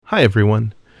Hi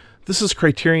everyone, this is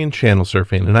Criterion Channel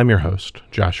Surfing and I'm your host,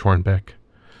 Josh Hornbeck.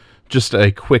 Just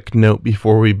a quick note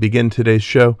before we begin today's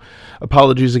show.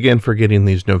 Apologies again for getting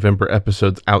these November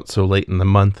episodes out so late in the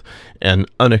month. An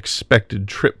unexpected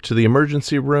trip to the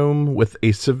emergency room with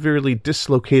a severely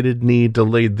dislocated knee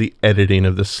delayed the editing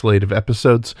of this slate of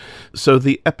episodes, so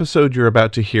the episode you're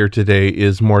about to hear today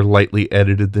is more lightly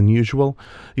edited than usual.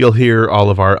 You'll hear all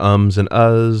of our ums and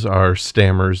uhs, our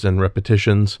stammers and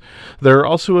repetitions. There are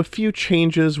also a few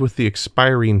changes with the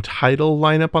expiring title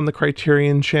lineup on the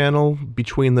Criterion channel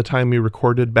between the time we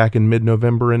recorded back in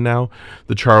mid-November and now.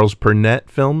 The Charles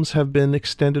Burnett films have been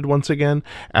extended once again,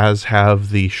 as have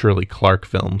the Shirley Clarke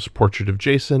films, Portrait of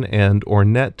Jason and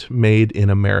Ornette Made in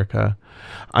America.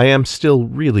 I am still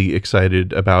really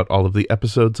excited about all of the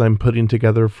episodes I'm putting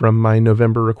together from my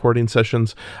November recording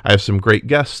sessions. I have some great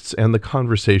guests, and the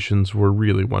conversations were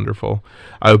really wonderful.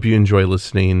 I hope you enjoy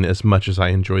listening as much as I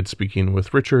enjoyed speaking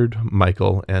with Richard,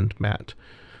 Michael, and Matt.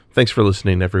 Thanks for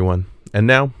listening, everyone. And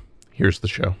now, here's the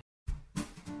show.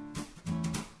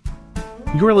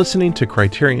 You are listening to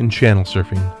Criterion Channel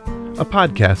Surfing, a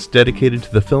podcast dedicated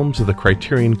to the films of the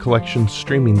Criterion Collection's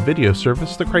streaming video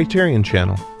service, the Criterion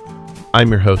Channel. I'm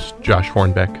your host, Josh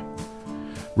Hornbeck.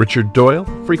 Richard Doyle,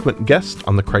 frequent guest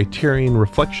on the Criterion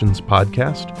Reflections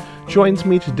podcast, joins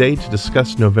me today to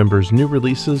discuss November's new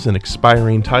releases and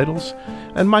expiring titles,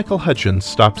 and Michael Hutchins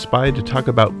stops by to talk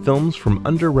about films from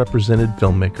underrepresented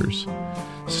filmmakers.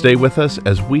 Stay with us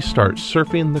as we start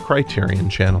surfing the Criterion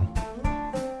Channel.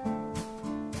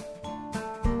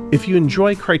 If you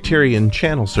enjoy Criterion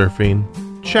Channel Surfing,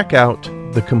 check out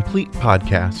The Complete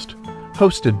Podcast,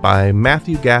 hosted by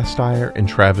Matthew Gasteyer and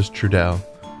Travis Trudell,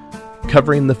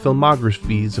 covering the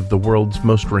filmographies of the world's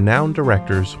most renowned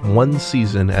directors one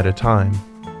season at a time.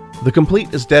 The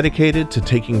Complete is dedicated to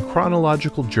taking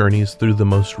chronological journeys through the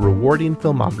most rewarding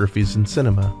filmographies in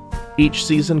cinema. Each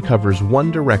season covers one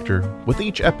director, with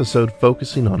each episode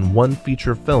focusing on one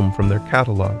feature film from their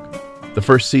catalog. The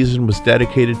first season was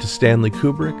dedicated to Stanley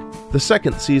Kubrick, the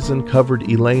second season covered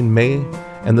Elaine May,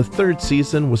 and the third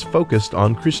season was focused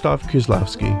on Krzysztof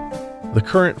Kieślowski. The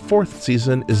current fourth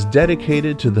season is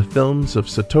dedicated to the films of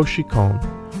Satoshi Kon,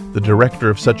 the director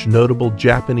of such notable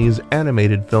Japanese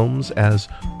animated films as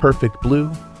Perfect Blue,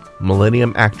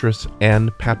 Millennium Actress,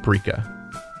 and Paprika.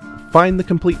 Find the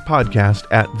Complete Podcast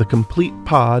at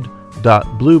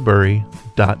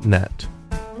thecompletepod.blueberry.net.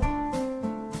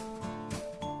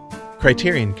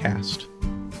 Criterion Cast,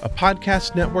 a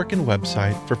podcast network and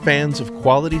website for fans of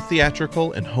quality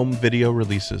theatrical and home video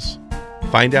releases.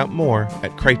 Find out more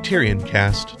at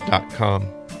CriterionCast.com.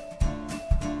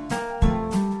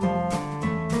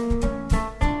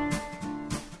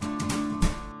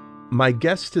 My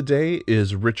guest today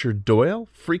is Richard Doyle,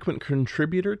 frequent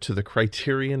contributor to the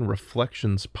Criterion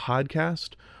Reflections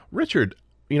podcast. Richard,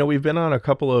 we've been on a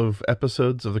couple of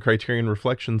episodes of the Criterion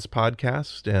Reflections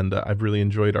podcast, and I've really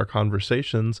enjoyed our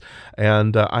conversations,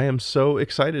 and I am so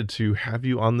excited to have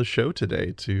you on the show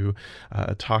today to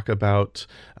talk about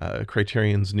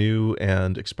Criterion's new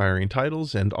and expiring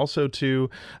titles, and also to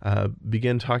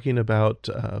begin talking about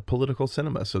political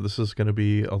cinema. So this is going to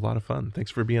be a lot of fun.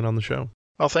 Thanks for being on the show.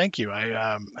 Well, thank you.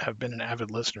 I have been an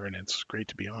avid listener, and it's great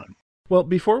to be on. Well,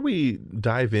 before we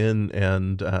dive in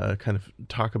and kind of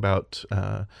talk about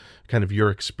kind of your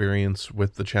experience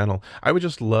with the channel, I would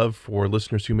just love for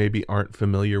listeners who maybe aren't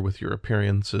familiar with your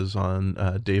appearances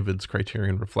on David's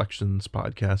Criterion Reflections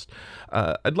podcast,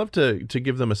 I'd love to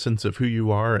give them a sense of who you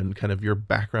are and kind of your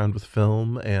background with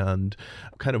film and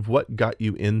kind of what got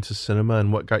you into cinema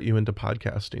and what got you into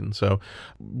podcasting. So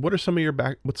what's some of your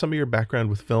background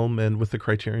with film and with the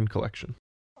Criterion Collection?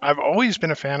 I've always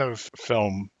been a fan of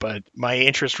film, but my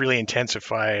interest really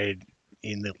intensified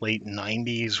in the late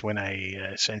 90s when I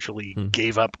essentially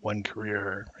gave up one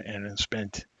career and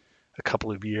spent a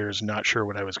couple of years not sure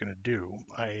what I was going to do.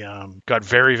 I got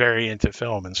very, very into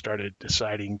film and started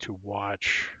deciding to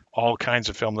watch all kinds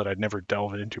of film that I'd never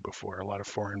delved into before, a lot of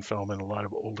foreign film and a lot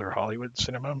of older Hollywood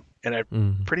cinema. And I've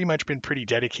pretty much been pretty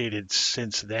dedicated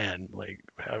since then,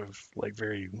 have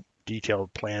very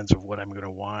detailed plans of what I'm going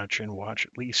to watch and watch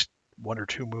at least one or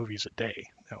two movies a day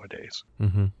nowadays.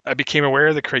 I became aware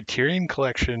of the Criterion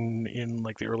Collection in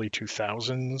the early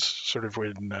 2000s, sort of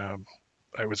when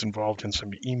I was involved in some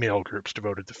email groups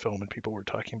devoted to film, and people were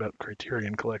talking about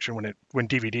Criterion Collection when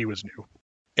DVD was new.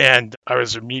 And I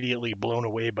was immediately blown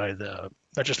away by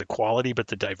not just the quality, but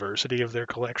the diversity of their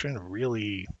collection.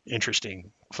 Really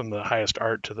interesting, from the highest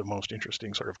art to the most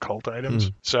interesting sort of cult items.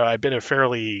 So I've been a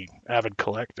fairly avid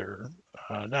collector,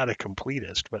 not a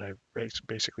completist, but I've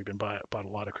basically bought a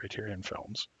lot of Criterion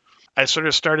films. I sort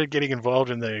of started getting involved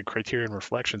in the Criterion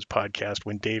Reflections podcast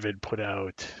when David put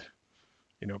out,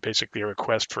 basically a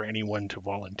request for anyone to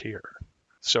volunteer.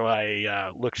 So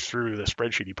I looked through the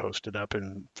spreadsheet he posted up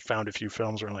and found a few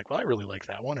films where I'm like, well, I really like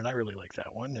that one, and I really like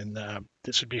that one, and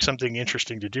this would be something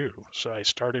interesting to do. So I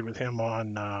started with him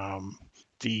on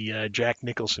the Jack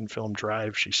Nicholson film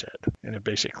Drive, she said, and have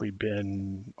basically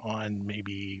been on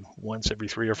maybe once every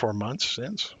 3 or 4 months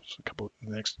since. So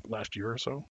last year or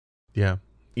so. Yeah.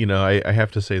 I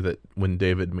have to say that when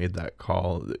David made that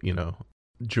call,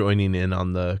 joining in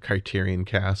on the Criterion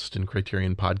Cast and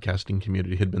Criterion podcasting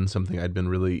community had been something I'd been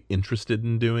really interested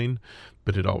in doing,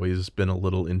 but had always been a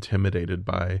little intimidated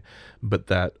by. But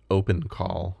that open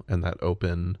call and that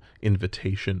open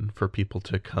invitation for people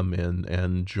to come in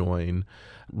and join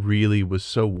really was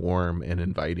so warm and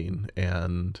inviting.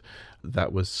 And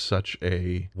that was such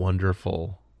a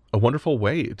wonderful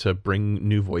way to bring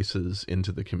new voices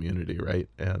into the community, right?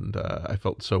 And I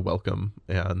felt so welcome.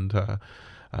 And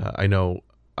I know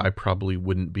I probably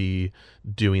wouldn't be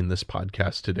doing this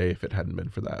podcast today if it hadn't been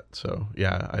for that. So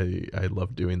yeah, I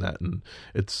love doing that, and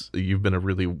you've been a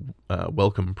really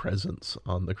welcome presence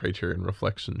on the Criterion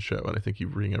Reflection show, and I think you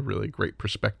bring a really great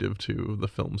perspective to the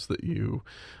films that you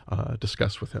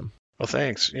discuss with him. Well,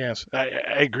 thanks. Yes, I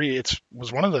agree. It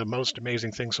was one of the most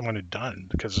amazing things someone had done,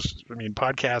 because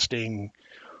podcasting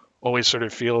always sort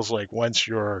of feels like once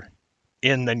you're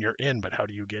in, then you're in, but how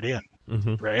do you get in?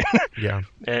 Mm-hmm. Right? Yeah.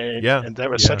 And that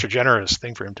was such a generous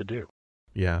thing for him to do.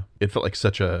 Yeah. It felt like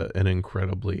such an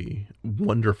incredibly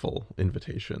wonderful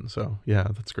invitation. So yeah,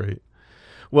 that's great.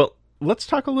 Well, let's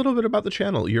talk a little bit about the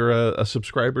channel. You're a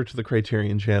subscriber to the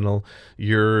Criterion channel.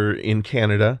 You're in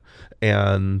Canada,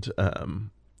 and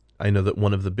I know that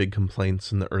one of the big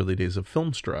complaints in the early days of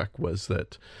Filmstruck was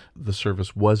that the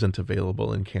service wasn't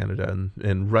available in Canada,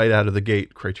 and right out of the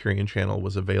gate, Criterion Channel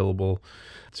was available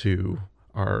to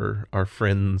our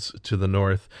friends to the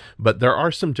north, but there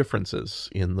are some differences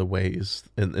in the ways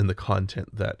in the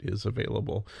content that is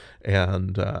available,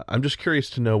 and I'm just curious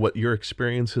to know what your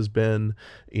experience has been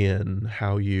in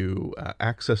how you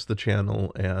access the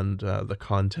channel and the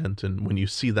content, and when you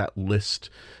see that list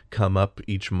come up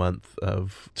each month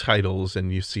of titles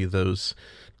and you see those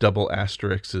double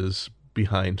asterisks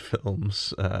behind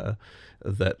films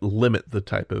that limit the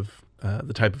type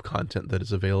of content that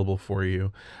is available for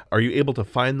you. Are you able to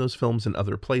find those films in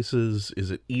other places?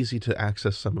 Is it easy to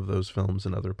access some of those films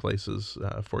in other places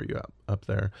for you up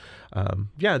there?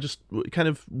 Just kind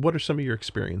of what are some of your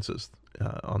experiences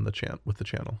on the with the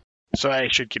channel? So I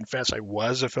should confess I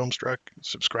was a Filmstruck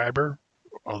subscriber,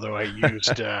 although I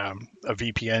used a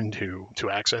VPN to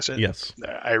access it. Yes.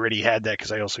 I already had that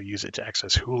because I also use it to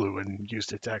access Hulu and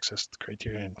used it to access the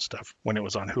Criterion stuff when it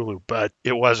was on Hulu. But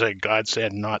it was a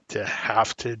godsend not to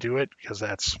have to do it, because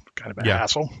that's kind of a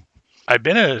hassle. I've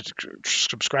been a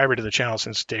subscriber to the channel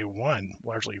since day one,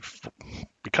 largely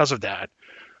because of that.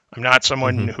 I'm not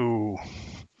someone who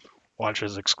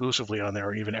watches exclusively on there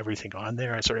or even everything on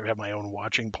there. I sort of have my own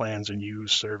watching plans and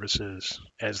use services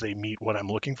as they meet what I'm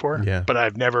looking for. Yeah. But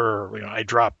I've never, I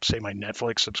drop, say, my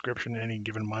Netflix subscription in any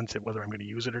given month, whether I'm going to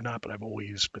use it or not, but I've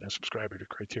always been a subscriber to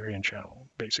Criterion Channel,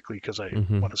 basically because I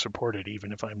want to support it,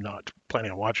 even if I'm not planning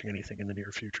on watching anything in the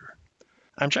near future.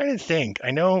 I'm trying to think.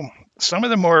 I know some of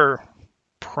the more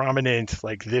prominent,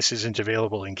 like this isn't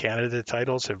available in Canada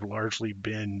titles have largely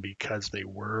been because they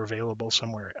were available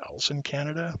somewhere else in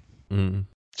Canada.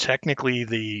 Technically,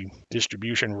 the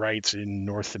distribution rights in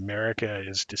North America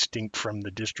is distinct from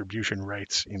the distribution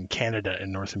rights in Canada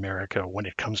and North America when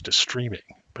it comes to streaming,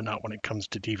 but not when it comes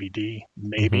to DVD,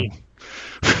 maybe.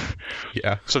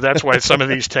 Yeah. So that's why some of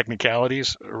these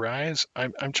technicalities arise.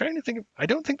 I'm trying to think. I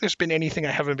don't think there's been anything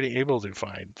I haven't been able to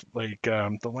find. Like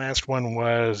the last one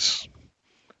was,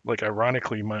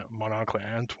 ironically, Mon Oncle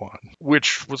Antoine,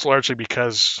 which was largely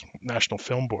because National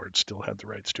Film Board still had the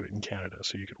rights to it in Canada,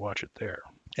 so you could watch it there.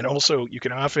 And also, you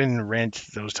can often rent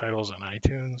those titles on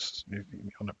iTunes. You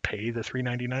want to pay the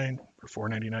 $3.99 or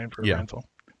 $4.99 for a rental.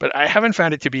 But I haven't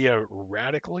found it to be a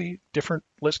radically different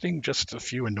listing, just a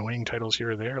few annoying titles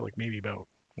here or there, like maybe about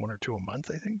 1 or 2 a month,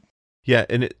 I think. Yeah,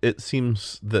 and it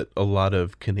seems that a lot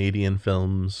of Canadian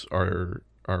films are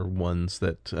ones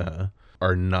that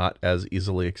are not as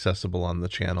easily accessible on the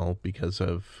channel because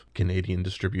of Canadian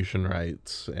distribution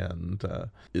rights, and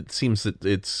it seems that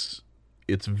it's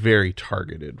very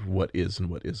targeted what is and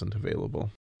what isn't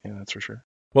available. Yeah, that's for sure.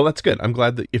 Well, that's good. I'm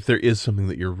glad that if there is something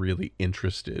that you're really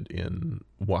interested in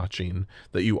watching,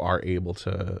 that you are able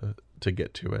to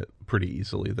get to it pretty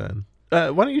easily then. Why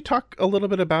don't you talk a little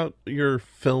bit about your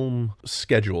film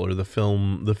schedule or the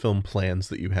film plans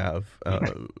that you have?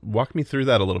 Walk me through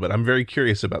that a little bit. I'm very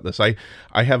curious about this. I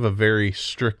have a very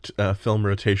strict film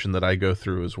rotation that I go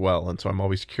through as well, and so I'm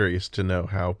always curious to know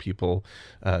how people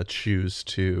choose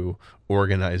to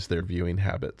organize their viewing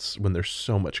habits when there's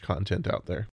so much content out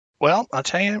there. Well, I'll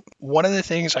tell you, one of the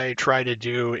things I try to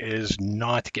do is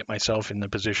not get myself in the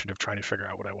position of trying to figure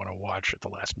out what I want to watch at the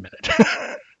last minute.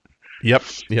 Yep.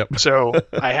 So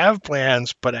I have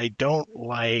plans, but I don't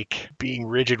like being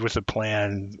rigid with the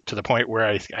plan to the point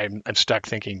where I'm stuck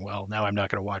thinking, well, now I'm not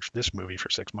going to watch this movie for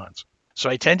 6 months. So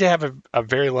I tend to have a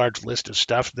very large list of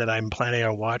stuff that I'm planning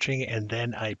on watching, and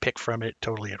then I pick from it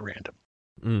totally at random.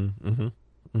 Mm-hmm.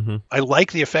 Mm-hmm. I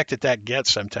like the effect that gets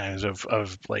sometimes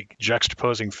of like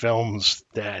juxtaposing films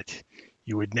that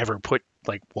you would never put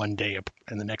like one day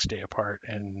and the next day apart,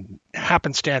 and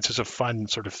happenstance is a fun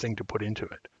sort of thing to put into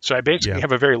it. So I basically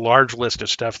have a very large list of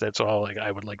stuff that's all like,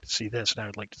 I would like to see this and I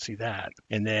would like to see that,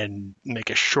 and then make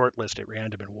a short list at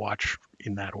random and watch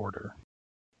in that order.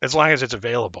 As long as it's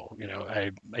available,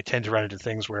 I tend to run into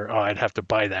things where, I'd have to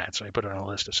buy that. So I put it on a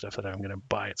list of stuff that I'm going to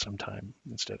buy at some time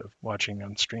instead of watching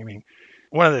on streaming.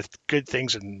 One of the good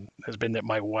things has been that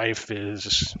my wife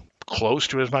is close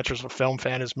to as much as a film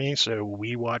fan as me, so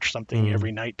we watch something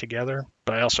every night together.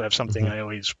 But I also have something I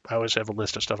always have a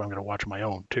list of stuff I'm going to watch on my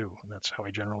own too, and that's how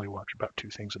I generally watch about 2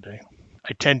 things a day.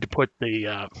 I tend to put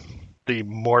the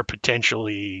more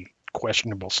potentially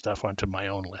questionable stuff onto my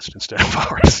own list instead of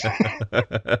ours.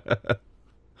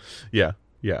 Yeah,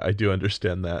 I do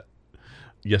understand that.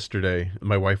 Yesterday,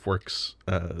 my wife works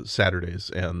Saturdays,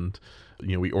 and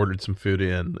we ordered some food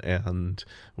in, and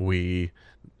we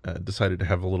decided to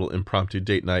have a little impromptu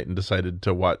date night and decided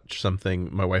to watch something.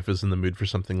 My wife is in the mood for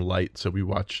something light, so we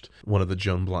watched one of the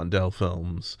Joan Blondell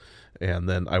films, and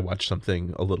then I watched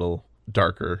something a little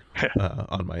darker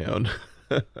on my own.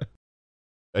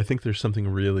 I think there's something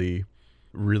really,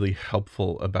 really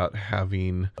helpful about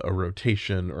having a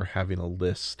rotation or having a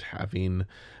list, having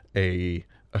a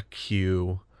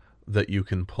queue that you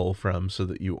can pull from so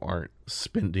that you aren't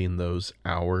spending those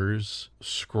hours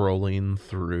scrolling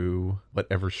through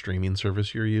whatever streaming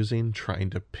service you're using trying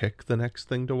to pick the next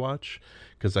thing to watch,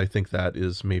 because I think that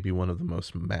is maybe one of the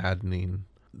most maddening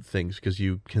things, because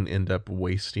you can end up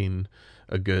wasting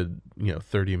a good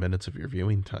 30 minutes of your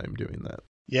viewing time doing that.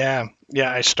 Yeah,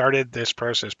 I started this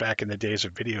process back in the days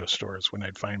of video stores when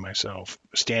I'd find myself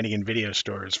standing in video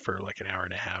stores for like an hour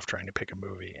and a half trying to pick a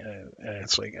movie. And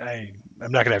it's like, I'm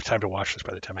not going to have time to watch this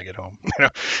by the time I get home.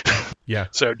 Yeah.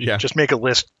 So just make a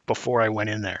list before I went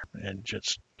in there and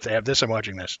just say, I have this, I'm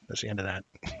watching this. That's the end of that.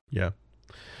 Yeah.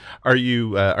 Are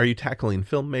you tackling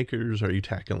filmmakers? Are you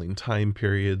tackling time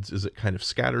periods? Is it kind of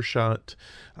scattershot,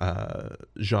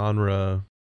 genre?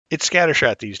 It's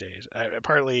scattershot these days.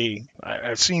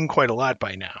 I've seen quite a lot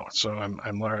by now, so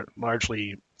I'm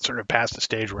largely sort of past the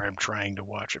stage where I'm trying to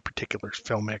watch a particular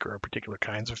filmmaker or particular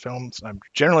kinds of films. I'm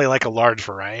generally like a large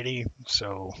variety,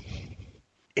 so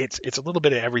it's a little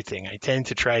bit of everything. I tend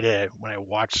to try to, when I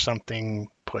watch something,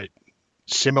 put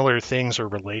similar things or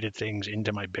related things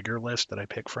into my bigger list that I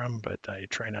pick from, but I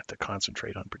try not to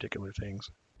concentrate on particular things.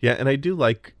 Yeah, and I do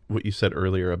like what you said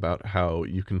earlier about how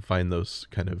you can find those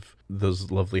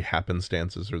lovely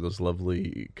happenstances or those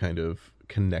lovely kind of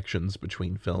connections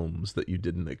between films that you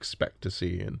didn't expect to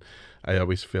see. And I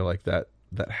always feel like that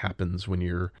happens when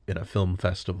you're in a film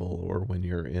festival or when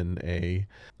you're in a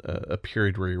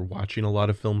period where you're watching a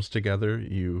lot of films together.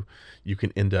 You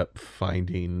can end up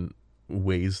finding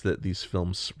ways that these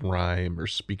films rhyme or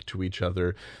speak to each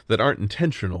other that aren't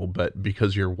intentional, but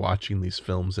because you're watching these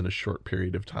films in a short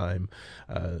period of time,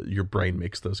 your brain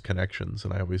makes those connections,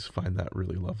 and I always find that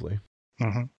really lovely.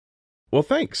 Mm-hmm. Well,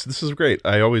 thanks. This is great.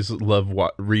 I always love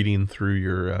reading through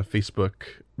your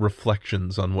Facebook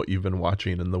reflections on what you've been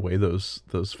watching and the way those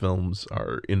films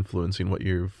are influencing what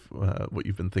you've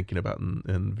been thinking about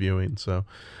and viewing. So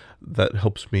that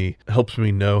helps me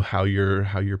know how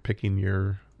you're picking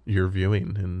your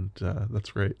viewing, and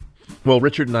that's great. Well,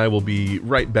 Richard and I will be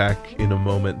right back in a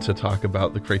moment to talk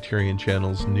about the Criterion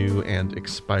Channel's new and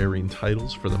expiring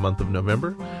titles for the month of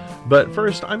November. But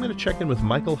first, I'm going to check in with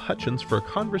Michael Hutchins for a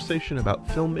conversation about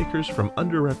filmmakers from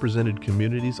underrepresented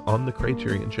communities on the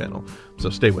Criterion Channel.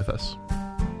 So stay with us.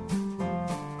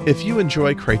 If you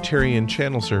enjoy Criterion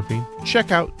Channel surfing,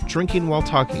 check out Drinking While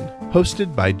Talking,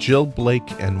 hosted by Jill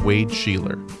Blake and Wade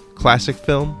Sheeler. Classic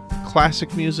film,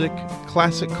 classic music,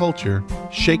 classic culture,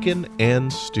 shaken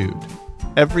and stewed.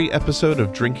 Every episode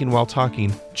of Drinking While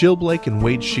Talking, Jill Blake and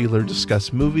Wade Sheeler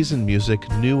discuss movies and music,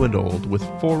 new and old, with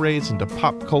forays into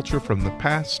pop culture from the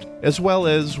past, as well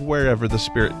as wherever the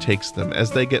spirit takes them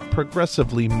as they get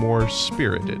progressively more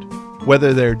spirited.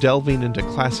 Whether they're delving into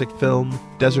classic film,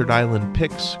 desert island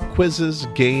picks, quizzes,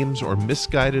 games, or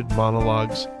misguided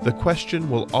monologues, the question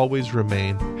will always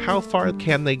remain, how far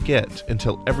can they get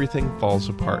until everything falls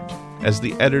apart? As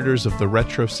the editors of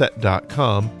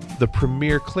TheRetroSet.com, the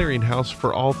premier clearinghouse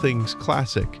for all things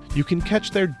classic, you can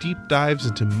catch their deep dives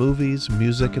into movies,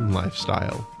 music, and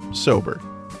lifestyle, sober.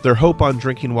 Their hope on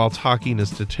Drinking While Talking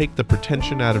is to take the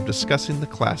pretension out of discussing the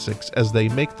classics as they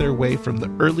make their way from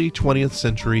the early 20th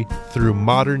century through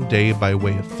modern day by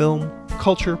way of film,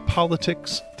 culture,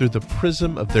 politics, through the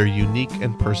prism of their unique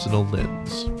and personal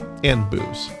lens. And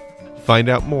booze. Find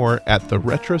out more at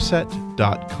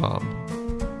TheRetroSet.com.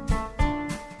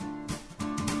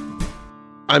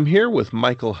 I'm here with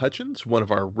Michael Hutchins, one of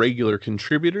our regular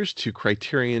contributors to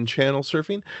Criterion Channel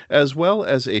Surfing, as well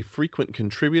as a frequent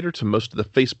contributor to most of the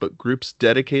Facebook groups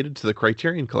dedicated to the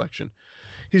Criterion Collection.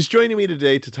 He's joining me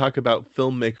today to talk about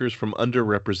filmmakers from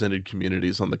underrepresented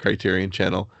communities on the Criterion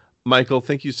Channel. Michael,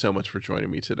 thank you so much for joining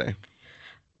me today.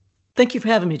 Thank you for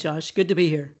having me, Josh. Good to be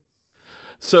here.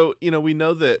 So, we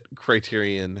know that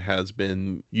Criterion has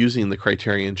been using the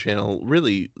Criterion Channel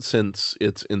really since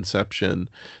its inception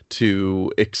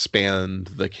to expand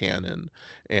the canon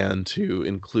and to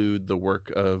include the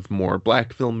work of more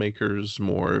Black filmmakers,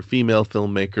 more female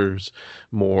filmmakers,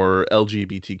 more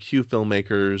LGBTQ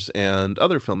filmmakers, and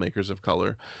other filmmakers of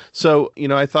color. So,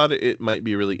 I thought it might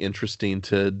be really interesting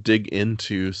to dig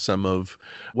into some of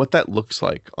what that looks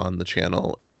like on the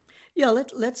channel. Yeah,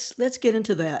 let's get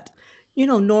into that.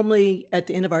 Normally at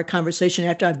the end of our conversation,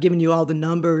 after I've given you all the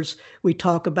numbers, we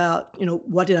talk about,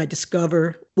 what did I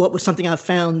discover? What was something I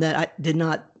found that I did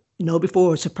not know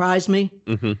before or surprised me?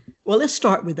 Mm-hmm. Well, let's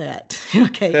start with that,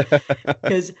 okay?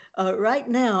 Because right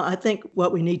now, I think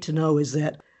what we need to know is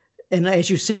that, and as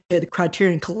you said, the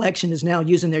Criterion Collection is now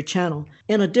using their channel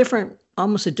in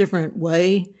almost a different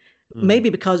way, maybe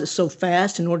because it's so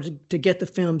fast in order to get the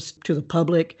films to the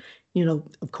public.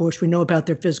 Of course, we know about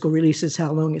their physical releases,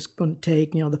 how long it's going to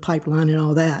take, the pipeline and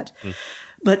all that.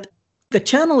 But the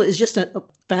channel is just a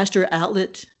faster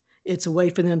outlet. It's a way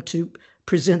for them to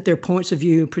present their points of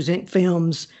view, present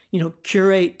films,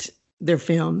 curate their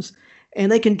films. And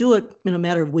they can do it in a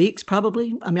matter of weeks,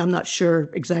 probably. I mean, I'm not sure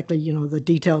exactly, the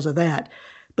details of that.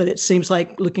 But it seems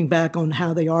like looking back on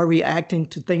how they are reacting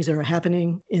to things that are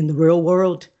happening in the real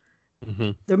world,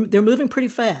 they're moving pretty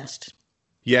fast.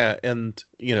 Yeah, and,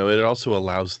 it also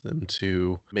allows them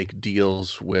to make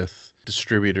deals with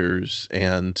distributors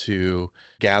and to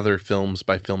gather films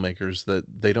by filmmakers that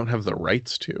they don't have the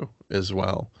rights to as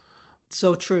well.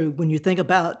 So true. When you think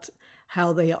about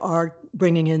how they are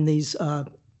bringing in these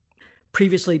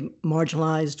previously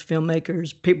marginalized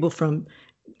filmmakers, people from,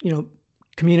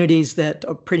 communities that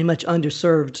are pretty much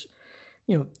underserved,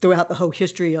 throughout the whole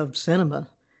history of cinema.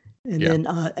 And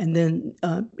then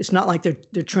it's not like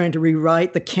they're trying to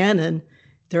rewrite the canon.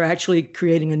 They're actually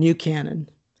creating a new canon,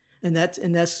 and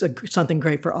that's something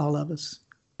great for all of us.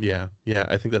 Yeah,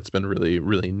 I think that's been really,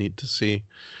 really neat to see.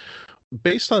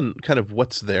 Based on kind of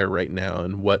what's there right now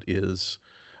and what is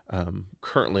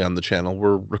currently on the channel,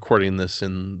 we're recording this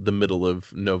in the middle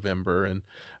of November, and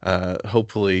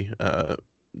hopefully,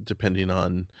 depending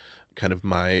on kind of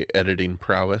my editing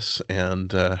prowess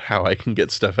and how I can get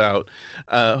stuff out.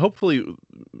 Hopefully,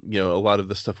 a lot of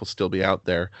the stuff will still be out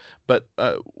there. But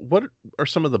what are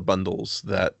some of the bundles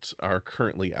that are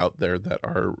currently out there that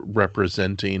are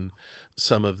representing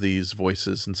some of these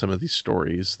voices and some of these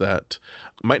stories that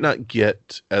might not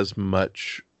get as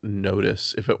much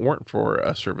notice if it weren't for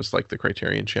a service like the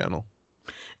Criterion Channel?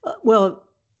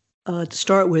 To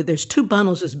start with, there's two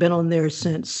bundles that's been on there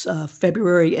since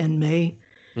February and May,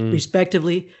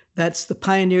 respectively. That's the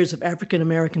Pioneers of African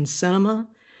American Cinema.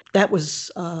 That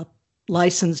was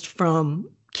licensed from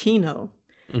Kino.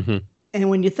 Mm-hmm. And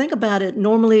when you think about it,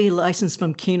 normally licensed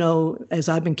from Kino, as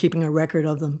I've been keeping a record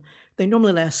of them, they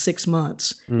normally last 6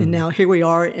 months. Mm-hmm. And now here we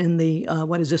are in the,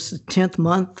 the 10th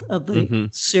month of the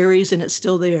series, and it's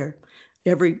still there.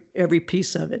 Every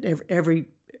piece of it,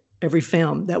 every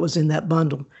film that was in that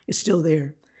bundle is still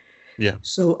there. Yeah.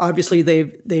 So obviously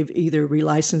they've either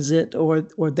relicensed it or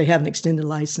they have an extended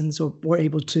license, or were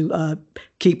able to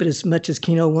keep it as much as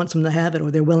Kino wants them to have it,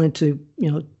 or they're willing to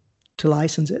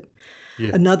license it.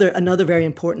 Yeah. Another very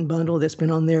important bundle that's been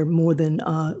on there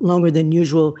longer than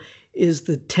usual is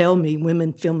the Tell Me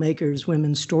Women Filmmakers,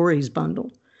 Women's Stories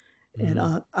bundle. Mm-hmm.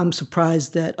 And I'm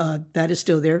surprised that that is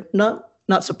still there. Not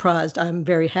surprised. I'm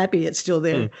very happy it's still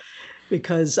there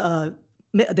because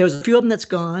There's a few of them that's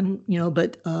gone,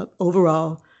 but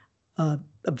overall, a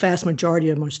vast majority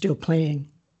of them are still playing.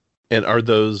 And are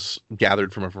those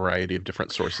gathered from a variety of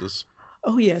different sources?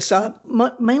 Oh yes,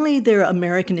 mainly they're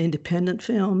American independent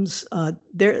films.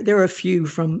 There are a few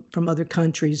from other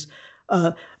countries,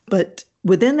 but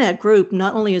within that group,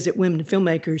 not only is it women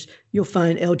filmmakers, you'll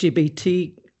find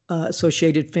LGBT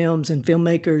associated films and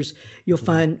filmmakers. You'll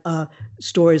find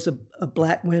stories of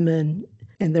Black women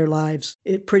and their lives.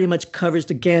 It pretty much covers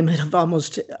the gamut of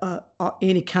almost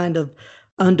any kind of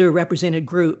underrepresented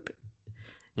group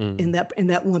in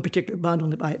that one particular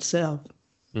bundle by itself.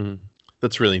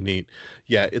 That's really neat.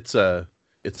 Yeah, it's a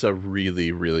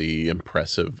really, really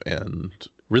impressive and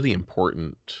really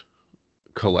important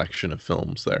collection of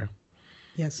films there.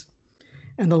 Yes.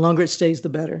 And the longer it stays, the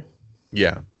better.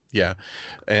 Yeah. Yeah.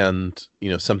 And,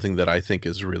 something that I think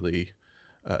is really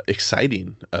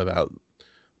exciting about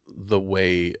the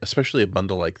way, especially a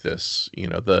bundle like this,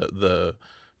 the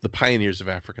Pioneers of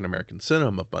African American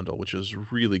Cinema bundle, which is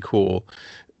really cool,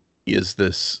 is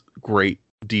this great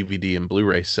DVD and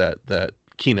Blu-ray set that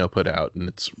Kino put out, and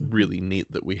it's really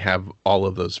neat that we have all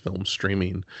of those films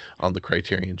streaming on the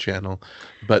Criterion channel.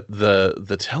 But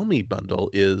the Tell Me bundle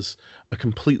is a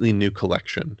completely new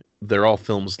collection. They're all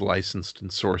films licensed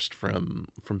and sourced from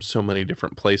so many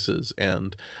different places,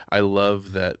 and I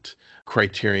love that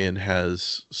Criterion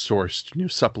has sourced new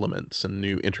supplements and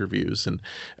new interviews and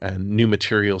new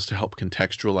materials to help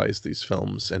contextualize these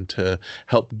films and to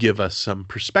help give us some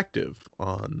perspective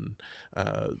on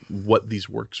what these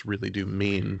works really do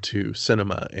mean to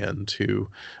cinema and to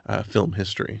film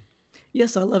history.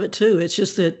 Yes, I love it too. It's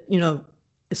just that,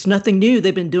 it's nothing new.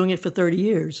 They've been doing it for 30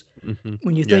 years.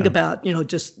 When you think about,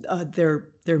 just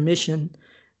their mission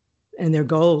and their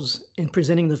goals in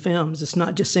presenting the films, it's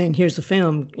not just saying, here's the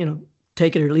film,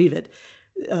 take it or leave it.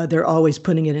 They're always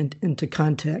putting it into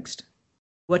context.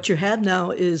 What you have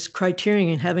now is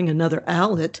Criterion having another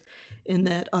outlet in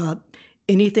that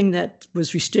anything that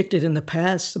was restricted in the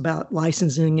past about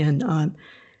licensing and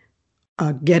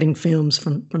getting films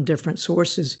from different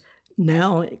sources,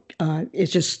 now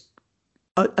it's just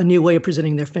a new way of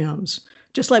presenting their films.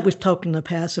 Just like we've talked in the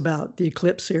past about the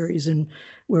Eclipse series, and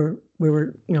we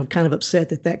were kind of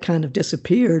upset that kind of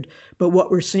disappeared. But what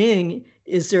we're seeing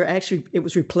is it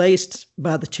was replaced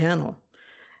by the channel,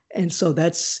 and so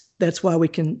that's why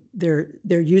they're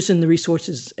using the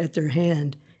resources at their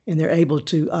hand, and they're able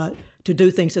to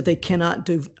do things that they cannot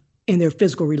do in their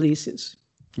physical releases.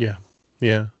 Yeah.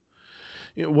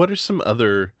 What are some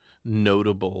other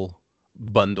notable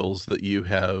bundles that you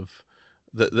have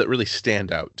that really stand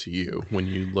out to you when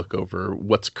you look over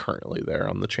what's currently there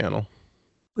on the channel?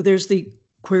 Well, there's the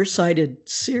Queer-Sided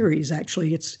series,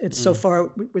 actually. It's so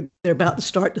far, they're about to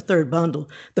start the third bundle.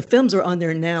 The films are on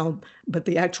there now, but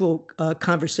the actual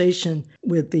conversation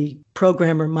with the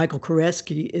programmer, Michael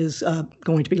Koreski, is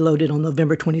going to be loaded on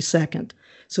November 22nd.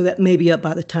 So that may be up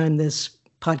by the time this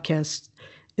podcast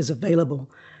is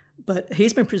available. But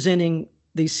he's been presenting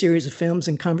these series of films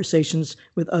and conversations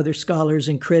with other scholars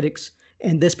and critics.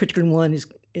 And this particular one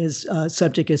is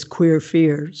subject is queer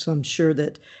fear. So I'm sure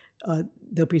that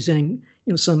they'll be presenting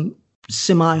some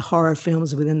semi-horror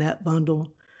films within that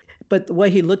bundle. But the way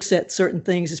he looks at certain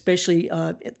things, especially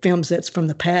films that's from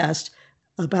the past,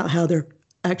 about how they're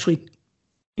actually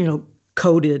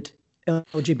coded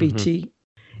LGBT,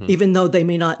 even though they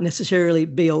may not necessarily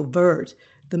be overt,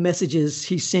 the messages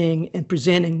he's seeing and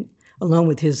presenting along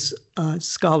with his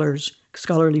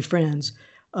scholarly friends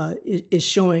is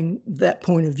showing that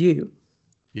point of view.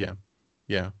 Yeah.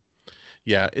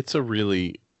 It's a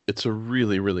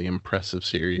really, really impressive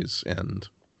series, and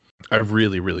I've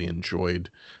really, really enjoyed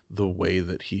the way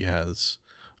that he has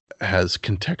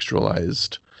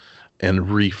contextualized and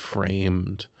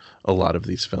reframed a lot of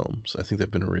these films. I think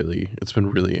it's been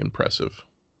really impressive.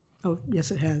 Oh, yes,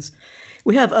 it has.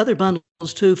 We have other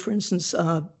bundles too. For instance,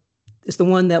 it's the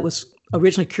one that was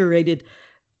originally curated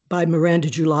by Miranda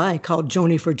July called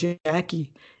Joni for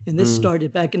Jackie. And this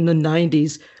started back in the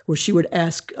 90s, where she would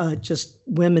ask just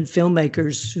women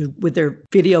filmmakers with their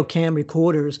video cam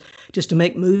recorders just to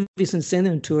make movies and send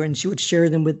them to her. And they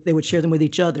would share them with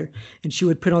each other. And she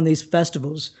would put on these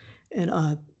festivals. And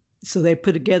so they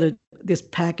put together this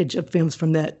package of films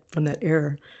from that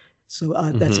era. So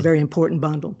that's a very important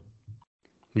bundle.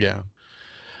 Yeah.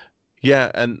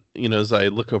 Yeah. And, as I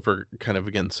look over kind of,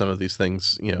 again, some of these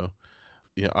things,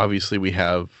 obviously we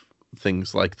have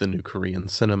things like the new Korean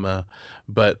cinema,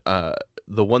 but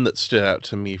the one that stood out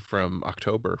to me from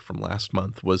October, from last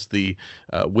month, was the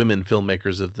women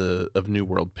filmmakers of New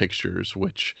World Pictures,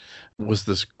 which was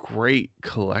this great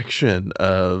collection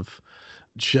of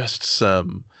just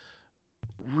some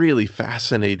really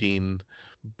fascinating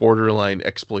borderline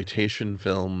exploitation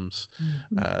films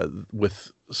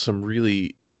with some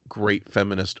really great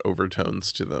feminist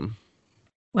overtones to them.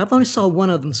 Well, I've only saw one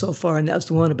of them so far, and that was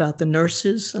the one about the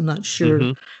nurses. I'm not sure.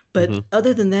 Mm-hmm. But Mm-hmm.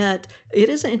 other than that, it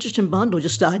is an interesting bundle,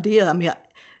 just the idea. I mean,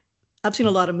 I've seen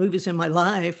a lot of movies in my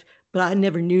life, but I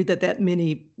never knew that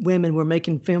many women were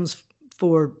making films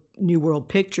for New World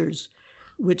Pictures,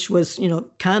 which was,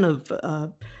 kind of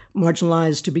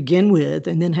marginalized to begin with,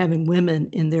 and then having women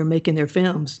in there making their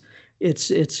films. It's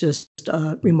just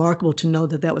remarkable to know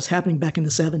that was happening back in the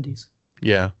 70s.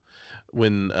 Yeah.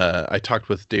 When I talked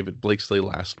with David Blakesley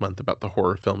last month about the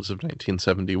horror films of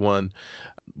 1971,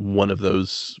 one of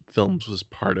those films was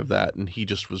part of that, and he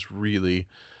just was really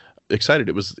excited.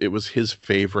 It was his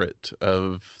favorite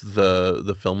of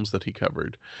the films that he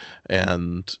covered,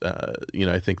 and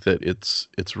I think that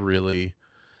it's really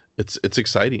it's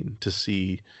exciting to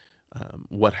see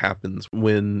what happens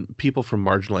when people from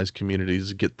marginalized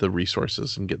communities get the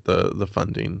resources and get the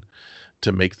funding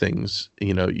to make things.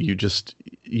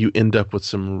 You end up with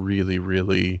some really,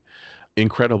 really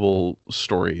incredible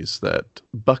stories that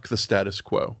buck the status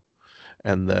quo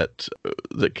and that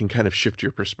can kind of shift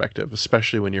your perspective,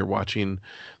 especially when you're watching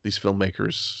these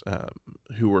filmmakers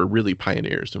who were really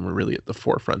pioneers and were really at the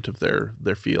forefront of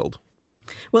their field.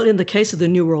 Well, in the case of the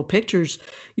New World Pictures,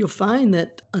 you'll find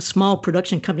that a small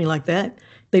production company like that,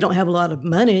 they don't have a lot of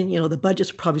money. The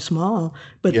budgets are probably small,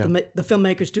 but Yeah. the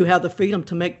filmmakers do have the freedom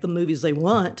to make the movies they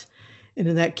want. And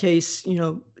in that case,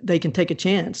 they can take a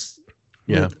chance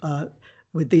Yeah.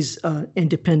 with these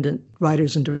independent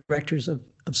writers and directors of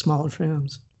smaller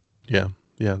films. Yeah.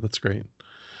 Yeah, that's great.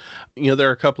 There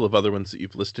are a couple of other ones that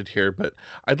you've listed here, but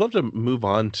I'd love to move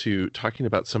on to talking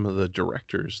about some of the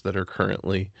directors that are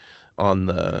currently on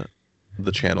the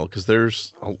channel, because there are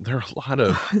a lot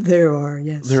of there are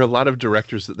a lot of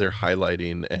directors that they're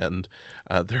highlighting, and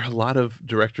there are a lot of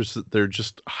directors that they're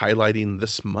just highlighting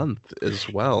this month as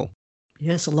well.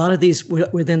 Yes, a lot of these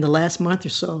within the last month or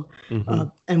so. Mm-hmm.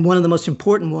 And one of the most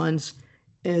important ones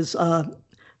is the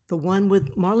one with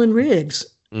Marlon Riggs.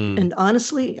 And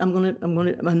honestly, I'm going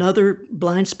to another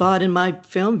blind spot in my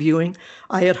film viewing.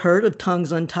 I had heard of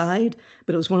Tongues Untied,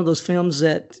 but it was one of those films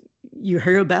that you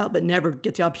hear about but never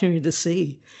get the opportunity to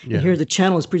see. Yeah. And here the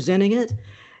channel is presenting it,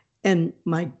 and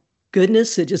my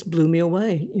goodness, it just blew me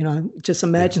away. Just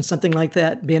imagine something like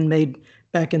that being made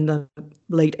back in the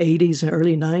late 80s and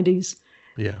early 90s.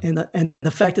 Yeah. And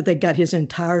the fact that they got his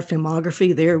entire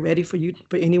filmography there ready for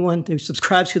anyone who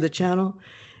subscribes to the channel,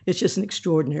 it's just an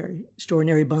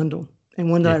extraordinary bundle,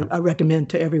 and one that I recommend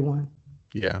to everyone.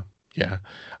 Yeah. Yeah.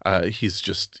 He's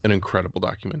just an incredible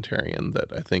documentarian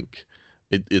that I think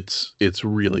it's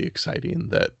really exciting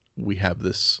that we have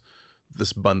this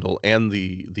bundle and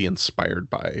the inspired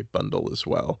by bundle as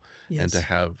well. Yes. And to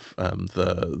have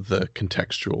the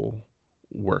contextual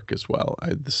work as well.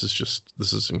 This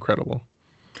is incredible.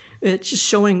 It's just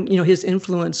showing, his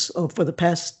influence for the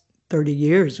past 30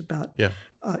 years about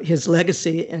his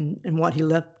legacy and what he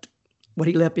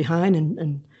left behind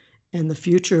and the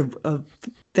future of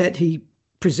that he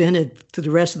presented to the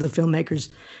rest of the filmmakers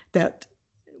that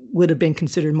would have been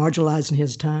considered marginalized in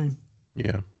his time.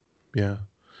 Yeah. Yeah.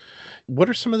 What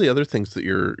are some of the other things that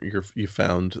you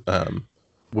found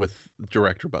with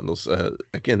director bundles?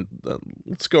 Again,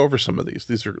 let's go over some of these.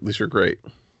 These are great.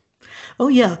 Oh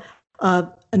yeah.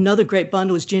 Another great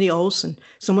bundle is Jenny Olson,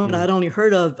 someone I'd only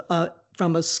heard of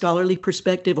from a scholarly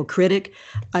perspective or critic.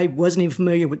 I wasn't even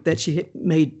familiar with that she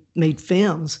made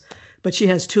films, but she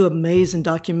has two amazing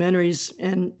documentaries,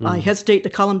 and I hesitate to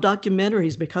call them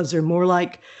documentaries because they're more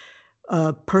like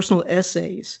personal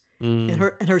essays. And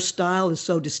her style is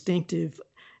so distinctive,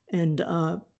 and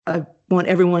I want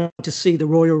everyone to see The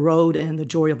Royal Road and The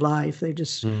Joy of Life. They're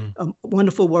just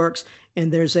wonderful works,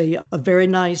 and there's a very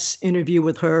nice interview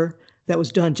with her that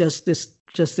was done just this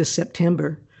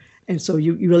September. And so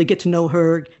you really get to know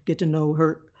her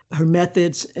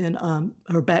methods and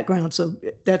her background. So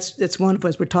that's wonderful.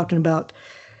 As we're talking about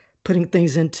putting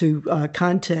things into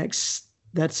context,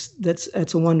 that's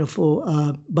a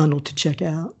wonderful bundle to check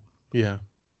out. Yeah,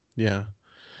 yeah,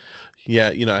 yeah.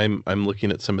 I'm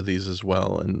looking at some of these as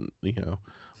well, and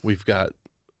we've got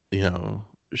Cheryl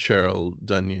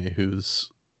Dunye, who's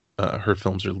her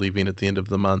films are leaving at the end of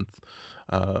the month,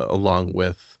 along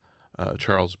with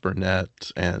Charles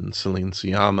Burnett and Celine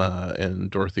Sciamma and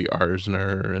Dorothy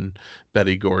Arzner and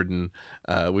Betty Gordon.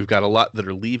 We've got a lot that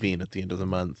are leaving at the end of the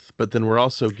month, but then we're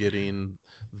also getting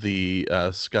the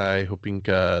Sky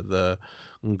Hopinka, the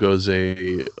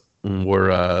Ngozi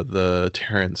Nwora, the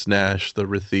Terrence Nash, the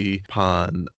Rithi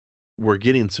Pan. we're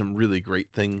getting some really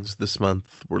great things this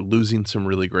month. We're losing some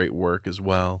really great work as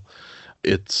well.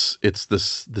 It's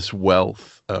this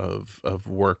wealth of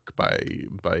work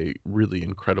by really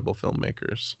incredible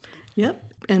filmmakers.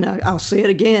 Yep. And I'll say it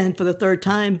again for the third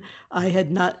time. I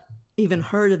had not even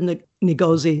heard of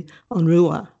Ngozi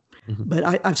Onwurah,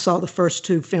 but I saw the first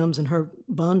two films in her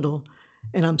bundle,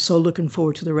 and I'm so looking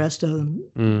forward to the rest of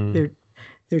them.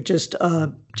 They're just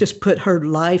put her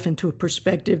life into a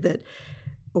perspective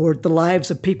or the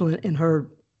lives of people in her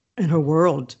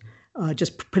world,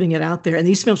 just putting it out there. And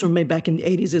these films were made back in the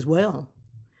 80s as well.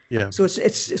 Yeah. So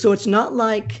it's not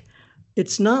like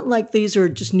these are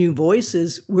just new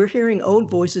voices. We're hearing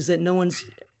old voices that no one's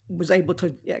was able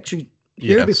to actually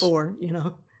hear before,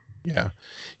 Yeah.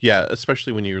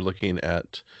 Especially when you're looking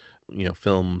at,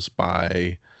 films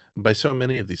by so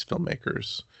many of these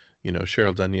filmmakers.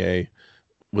 Cheryl Dunye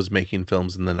was making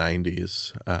films in the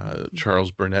 90s.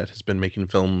 Charles Burnett has been making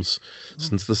films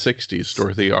since the 60s.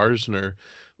 Dorothy Arzner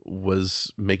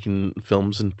was making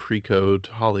films in pre-code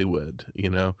Hollywood.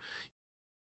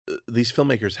 These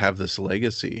filmmakers have this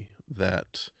legacy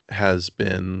that has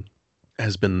been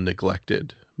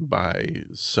neglected by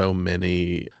so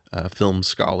many film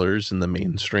scholars in the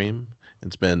mainstream.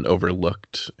 It's been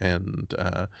overlooked, and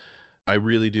I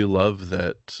really do love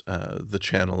that the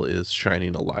channel is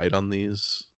shining a light on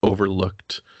these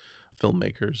overlooked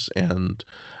filmmakers, and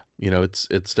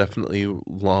it's definitely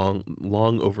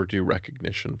long overdue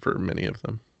recognition for many of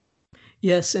them.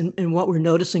 Yes, and what we're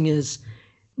noticing is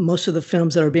most of the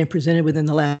films that are being presented within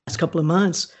the last couple of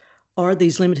months are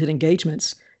these limited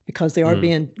engagements, because they're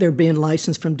being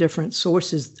licensed from different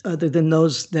sources other than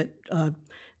those that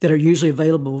are usually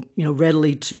available,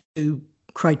 readily to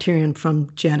Criterion from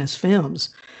Janus Films.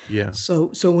 Yeah.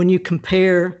 So when you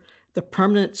compare the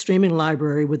permanent streaming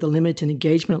library with the limited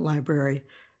engagement library,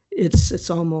 it's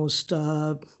almost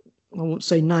I won't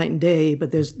say night and day,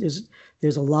 but there's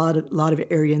a lot of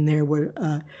area in there where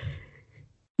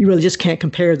you really just can't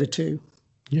compare the two.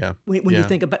 Yeah. When you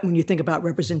think about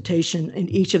representation in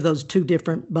each of those two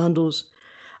different bundles,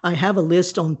 I have a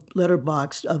list on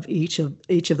Letterboxd of each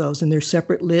of those, and they're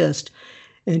separate lists.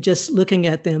 And just looking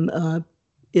at them,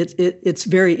 it's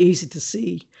very easy to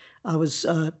see. I was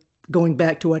going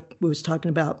back to what we was talking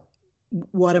about.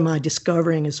 What am I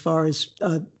discovering as far as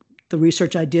the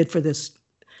research I did for this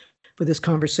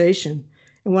conversation?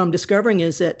 And what I'm discovering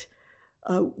is that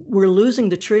we're losing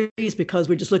the trees because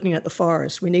we're just looking at the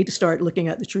forest. We need to start looking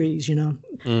at the trees.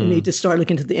 We need to start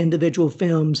looking at the individual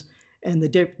films and the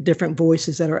different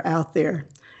voices that are out there,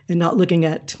 and not looking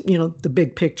at the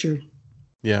big picture.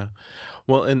 Yeah.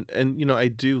 Well, and I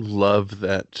do love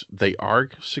that they are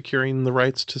securing the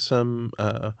rights to some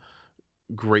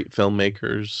great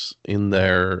filmmakers in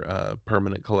their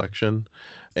permanent collection.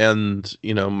 And,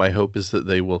 my hope is that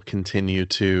they will continue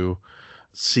to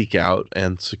seek out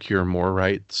and secure more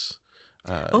rights.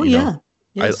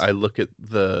 Yes. I look at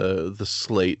the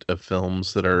slate of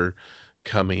films that are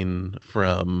coming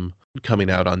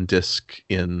out on disc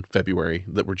in February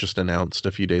that were just announced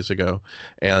a few days ago,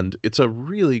 and it's a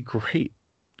really great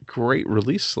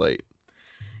release slate.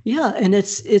 Yeah, and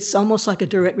it's almost like a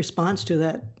direct response to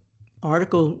that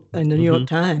article in the New York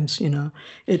Times.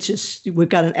 It's just, we've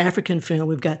got an African film,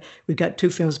 we've got two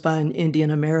films by an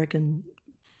Indian American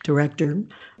director,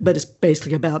 but it's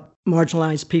basically about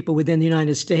marginalized people within the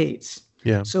United States.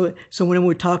 Yeah. So when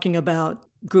we're talking about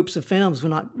groups of films, we're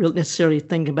not really necessarily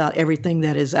thinking about everything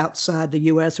that is outside the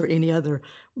U.S. or any other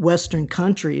Western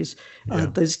countries. Yeah.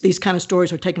 These kind of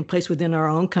stories are taking place within our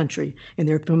own country, and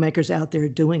there are filmmakers out there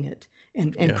doing it,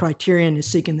 and Criterion is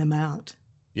seeking them out.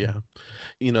 Yeah.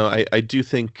 I do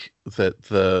think that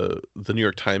the New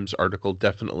York Times article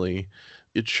definitely,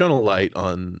 it shone a light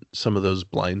on some of those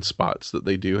blind spots that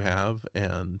they do have.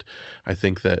 And I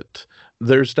think that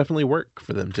there's definitely work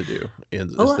for them to do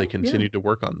as they continue to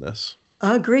work on this.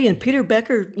 I agree. And Peter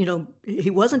Becker, he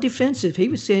wasn't defensive. He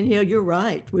was saying, you're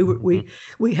right.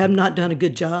 We have not done a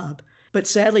good job. But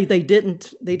sadly, they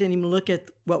didn't even look at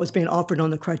what was being offered on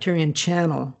the Criterion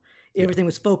channel. Everything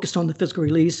was focused on the physical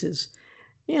releases.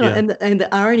 And the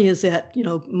irony is that,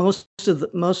 most of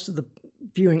the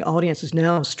viewing audiences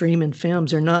now streaming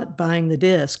films are not buying the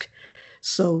disc.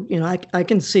 So, I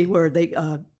can see where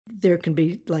there can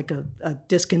be like a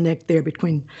disconnect there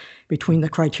between the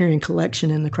Criterion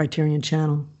Collection and the Criterion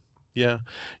channel. Yeah.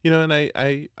 And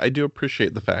I do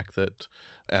appreciate the fact that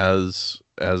as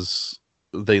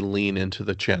they lean into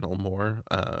the channel more,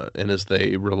 and as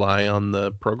they rely on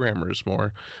the programmers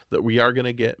more, that we are going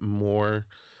to get more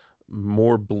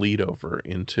bleed over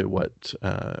into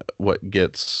what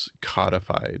gets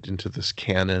codified into this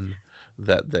canon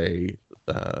that they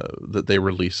that they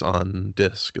release on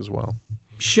disc as well.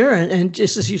 Sure, and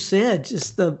just as you said,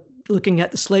 just looking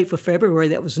at the slate for February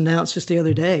that was announced just the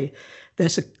other day,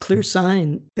 that's a clear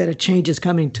sign that a change is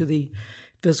coming to the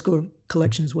physical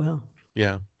collection as well.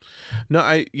 Yeah. No,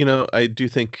 I do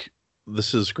think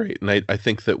this is great. And I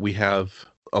think that we have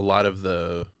a lot of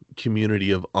the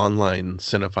community of online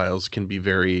cinephiles can be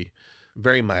very,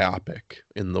 very myopic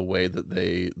in the way that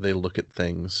they look at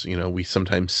things. We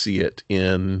sometimes see it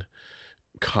in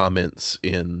comments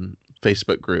in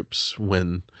Facebook groups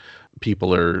when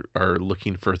people are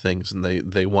looking for things and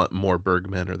they want more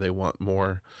Bergman, or they want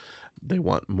more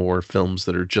films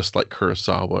that are just like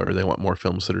Kurosawa, or they want more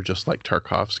films that are just like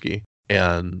Tarkovsky.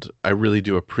 And I really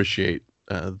do appreciate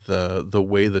the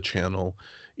way the channel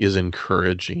is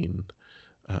encouraging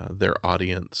their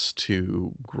audience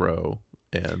to grow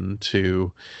and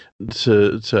to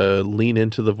lean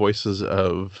into the voices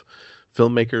of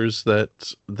filmmakers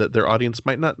that their audience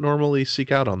might not normally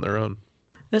seek out on their own.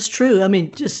 That's true. I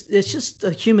mean, it's just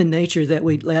a human nature that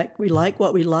we like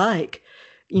what we like,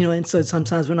 and so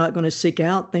sometimes we're not going to seek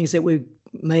out things that we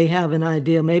may have an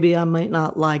idea. Maybe I might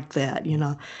not like that,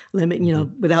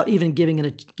 without even giving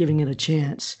it a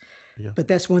chance. Yeah. But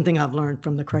that's one thing I've learned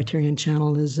from the Criterion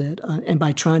Channel is that, and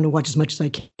by trying to watch as much as I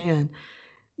can,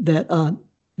 that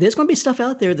there's going to be stuff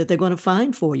out there that they're going to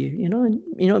find for you,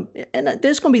 and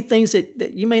there's going to be things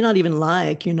that you may not even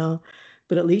like,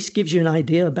 but at least gives you an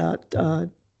idea about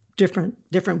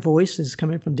different voices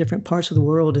coming from different parts of the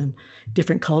world and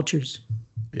different cultures.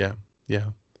 Yeah,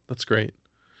 that's great.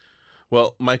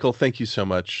 Well, Michael, thank you so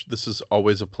much. This is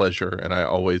always a pleasure, and I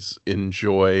always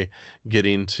enjoy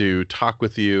getting to talk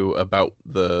with you about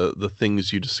the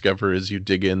things you discover as you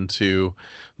dig into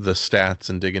the stats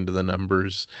and dig into the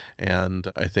numbers.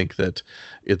 And I think that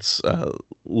it's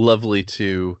lovely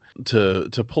to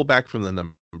pull back from the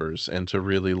numbers and to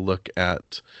really look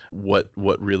at what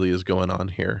really is going on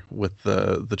here with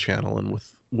the channel and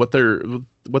with what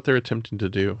they're attempting to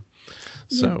do.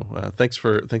 So thanks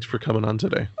for coming on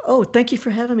today. Oh, thank you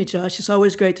for having me, Josh. It's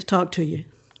always great to talk to you.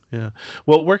 Yeah.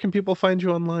 Well, where can people find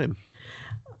you online?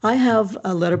 I have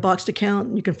a Letterboxd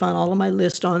account. You can find all of my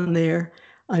list on there.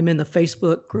 I'm in the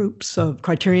Facebook groups of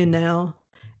Criterion Now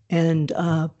and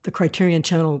the Criterion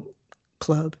Channel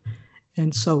Club.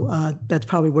 And so that's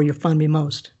probably where you'll find me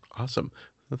most. Awesome.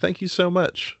 Well, thank you so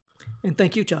much. And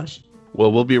thank you, Josh. Well,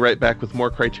 we'll be right back with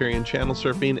more Criterion Channel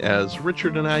Surfing as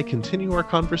Richard and I continue our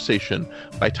conversation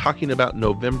by talking about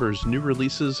November's new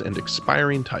releases and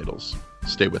expiring titles.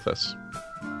 Stay with us.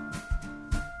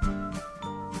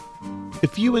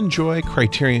 If you enjoy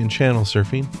Criterion Channel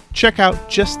Surfing, check out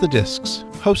Just the Discs,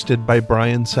 hosted by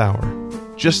Brian Sauer.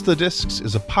 Just the Discs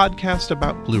is a podcast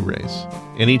about Blu-rays.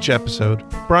 In each episode,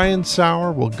 Brian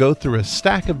Sauer will go through a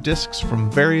stack of discs from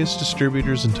various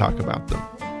distributors and talk about them.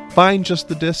 Find Just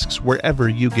the Discs wherever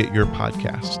you get your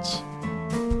podcasts.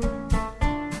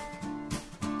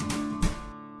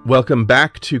 Welcome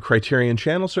back to Criterion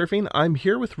Channel Surfing. I'm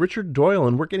here with Richard Doyle,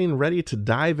 and we're getting ready to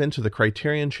dive into the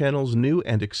Criterion Channel's new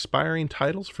and expiring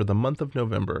titles for the month of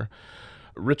November.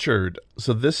 Richard,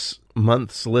 so this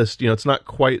month's list, it's not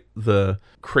quite the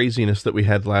craziness that we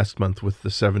had last month with the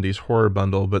 70s horror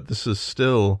bundle, but this is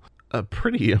still a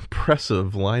pretty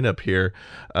impressive lineup here.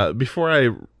 Before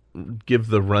I give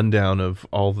the rundown of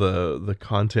all the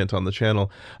content on the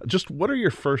channel, just what are your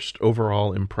first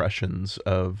overall impressions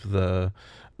of the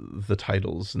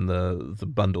titles and the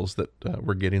bundles that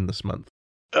we're getting this month?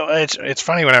 Oh, it's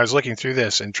funny, when I was looking through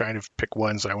this and trying to pick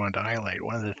ones I wanted to highlight,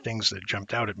 one of the things that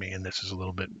jumped out at me, and this is a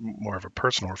little bit more of a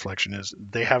personal reflection, is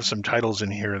they have some titles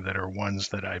in here that are ones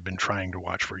that I've been trying to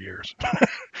watch for years.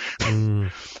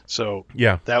 So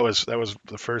yeah, that was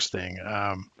the first thing.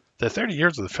 The 30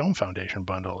 Years of the Film Foundation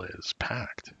bundle is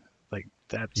packed. Like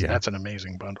that's an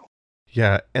amazing bundle.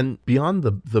 Yeah, and beyond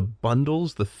the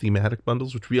bundles, the thematic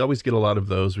bundles, which we always get a lot of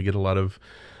those, we get a lot of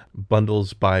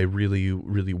bundles by really,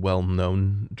 really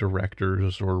well-known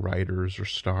directors or writers or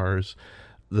stars.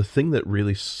 The thing that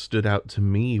really stood out to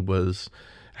me was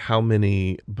how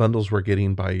many bundles we're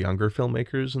getting by younger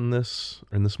filmmakers in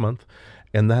this month.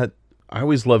 And that I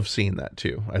always love seeing that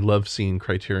too. I love seeing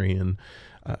Criterion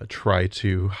try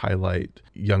to highlight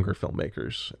younger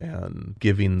filmmakers and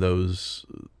giving those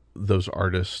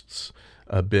artists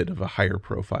a bit of a higher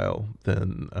profile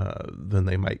than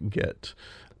they might get,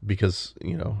 because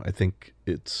I think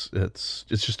it's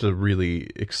just a really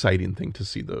exciting thing to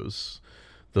see those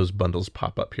bundles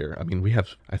pop up here. I mean, we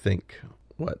have, I think,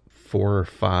 4 or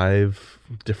 5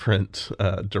 different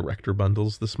director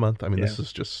bundles this month. I mean, This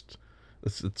is just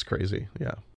it's crazy.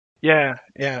 Yeah.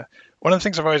 Yeah. One of the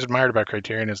things I've always admired about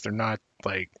Criterion is they're not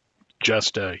like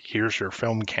just a here's your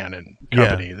film canon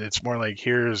company. It's more like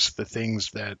here's the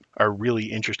things that are really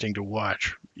interesting to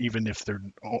watch, even if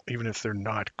they're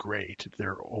not great,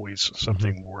 they're always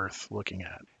something worth looking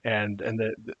at. And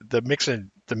the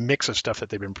mix of stuff that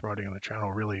they've been promoting on the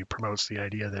channel really promotes the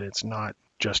idea that it's not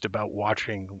just about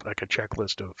watching like a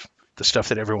checklist of the stuff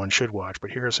that everyone should watch,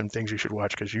 but here are some things you should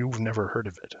watch because you've never heard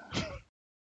of it.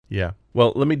 Yeah.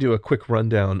 Well, let me do a quick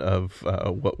rundown of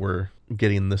what we're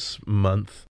getting this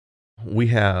month. We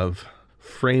have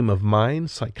Frame of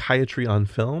Mind, Psychiatry on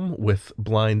Film with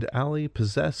Blind Alley,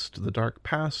 Possessed, The Dark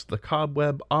Past, The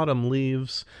Cobweb, Autumn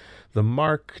Leaves, The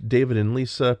Mark, David and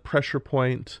Lisa, Pressure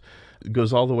Point. It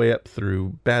goes all the way up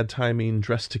through Bad Timing,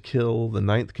 Dress to Kill, The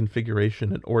Ninth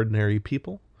Configuration, and Ordinary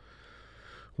People.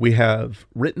 We have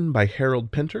Written by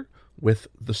Harold Pinter with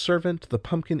The Servant, The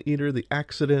Pumpkin Eater, The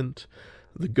Accident,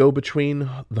 The Go-Between,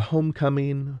 The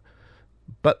Homecoming,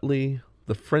 Butley,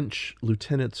 The French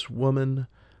Lieutenant's Woman,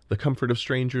 The Comfort of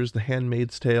Strangers, The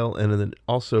Handmaid's Tale, and then it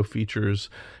also features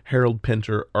Harold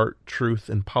Pinter, Art, Truth,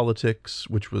 and Politics,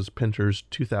 which was Pinter's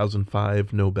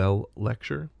 2005 Nobel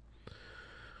lecture.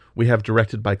 We have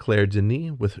directed by Claire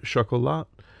Denis with Chocolat,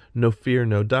 No Fear,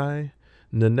 No Die,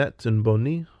 Nanette and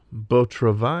Bonny, Beau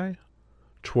Travail,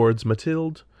 Towards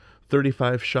Mathilde,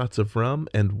 35 Shots of Rum,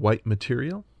 and White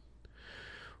Material.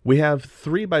 We have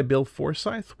 3 by Bill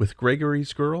Forsyth with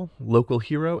Gregory's Girl, Local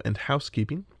Hero, and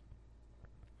Housekeeping.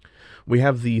 We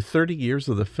have the 30 Years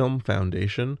of the Film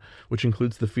Foundation, which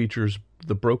includes the features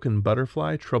The Broken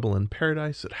Butterfly, Trouble in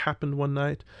Paradise, It Happened One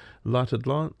Night,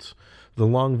 L'Attelante, The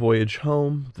Long Voyage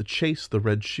Home, The Chase, The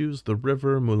Red Shoes, The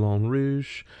River, Moulin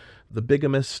Rouge, The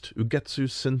Bigamist, Ugetsu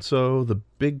Senso, The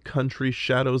Big Country,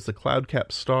 Shadows, The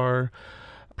Cloudcapped Star,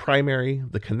 Primary,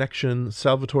 The Connection,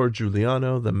 Salvatore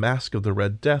Giuliano, The Mask of the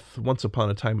Red Death, Once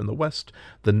Upon a Time in the West,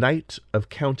 The Night of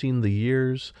Counting the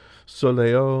Years,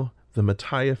 Soleil, The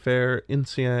Matai Affair,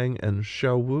 Insiang, and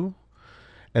Xiaowu.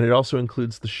 And it also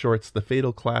includes the shorts The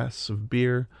Fatal Class of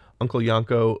Beer, Uncle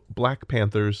Yanko, Black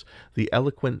Panthers, The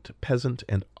Eloquent Peasant,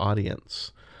 and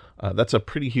Audience. That's a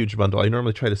pretty huge bundle. I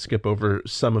normally try to skip over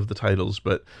some of the titles,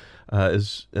 but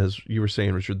as you were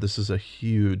saying, Richard, this is a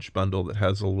huge bundle that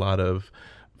has a lot of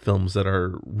films that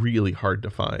are really hard to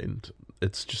find.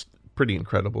 It's just pretty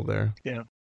incredible there. Yeah.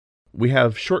 We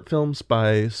have short films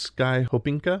by Sky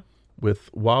Hopinka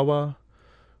with Wawa.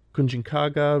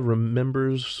 Kunjinkaga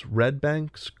remembers Red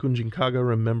Banks. Kunjinkaga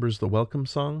remembers the Welcome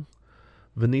Song.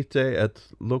 Venite et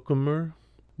Locumur.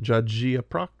 Jajia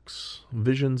Prox.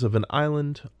 Visions of an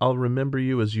Island. I'll Remember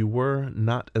You as You Were,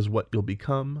 Not as What You'll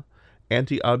Become.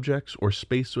 Anti-Objects or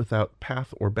Space Without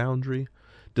Path or Boundary.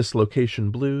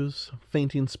 Dislocation Blues,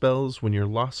 Fainting Spells When You're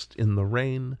Lost in the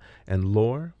Rain, and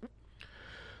Lore.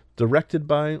 Directed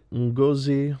by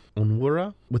Ngozi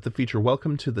Onwurah, with the feature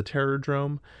Welcome to the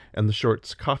Terrordrome, and the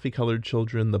shorts Coffee-Colored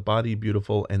Children, The Body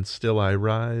Beautiful, and Still I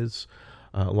Rise,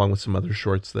 along with some other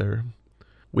shorts there.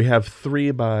 We have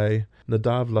 3 by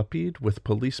Nadav Lapid with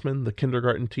Policeman, The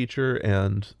Kindergarten Teacher,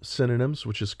 and Synonyms,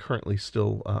 which is currently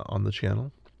still on the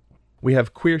channel. We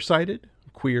have Queer-Sided,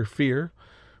 Queer Fear,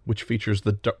 which features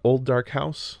The Old Dark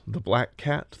House, The Black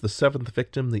Cat, The Seventh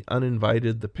Victim, The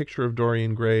Uninvited, The Picture of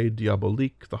Dorian Gray,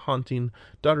 Diabolique, The Haunting,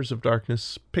 Daughters of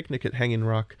Darkness, Picnic at Hanging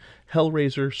Rock,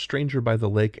 Hellraiser, Stranger by the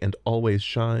Lake, and Always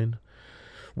Shine.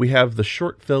 We have the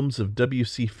short films of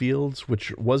W.C. Fields,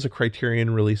 which was a Criterion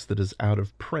release that is out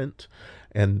of print,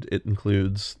 and it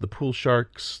includes The Pool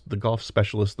Sharks, The Golf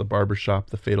Specialist, The Barbershop,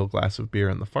 The Fatal Glass of Beer,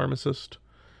 and The Pharmacist.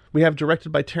 We have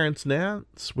directed by Terrence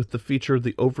Nance with the feature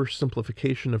The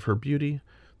Oversimplification of Her Beauty,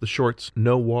 the shorts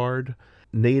No Ward,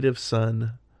 Native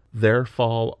Son, There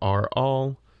Fall Our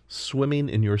All, Swimming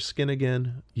in Your Skin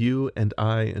Again, You and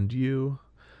I and You,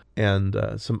 and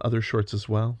some other shorts as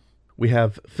well. We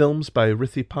have films by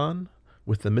Rithi Pan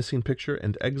with The Missing Picture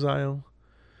and Exile.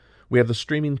 We have the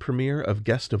streaming premiere of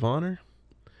Guest of Honor.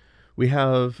 We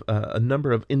have a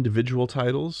number of individual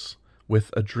titles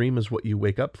with A Dream Is What You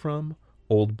Wake Up From,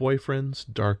 Old Boyfriends,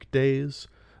 Dark Days,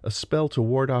 A Spell to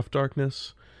Ward Off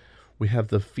Darkness. We have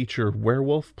the feature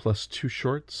Werewolf plus 2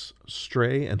 shorts,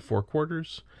 Stray and 4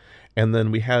 Quarters. And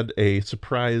then we had a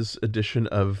surprise edition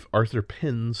of Arthur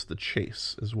Pym's The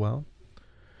Chase as well.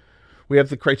 We have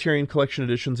the Criterion Collection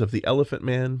editions of The Elephant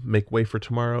Man, Make Way for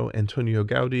Tomorrow, Antonio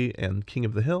Gaudi, and King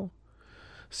of the Hill.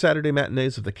 Saturday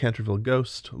matinees of The Canterville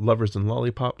Ghost, Lovers and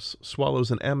Lollipops,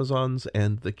 Swallows and Amazons,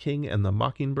 and The King and the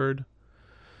Mockingbird.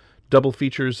 Double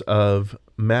features of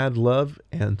Mad Love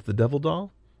and The Devil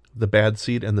Doll, The Bad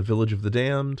Seed and The Village of the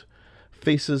Damned,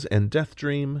 Faces and Death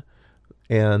Dream,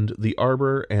 and The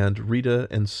Arbor and Rita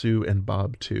and Sue and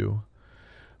Bob 2.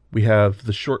 We have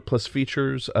the short plus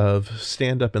features of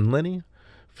Stand Up and Lenny,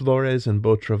 Flores and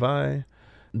Beau Travail,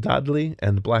 Dudley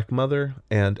and Black Mother,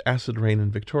 and Acid Rain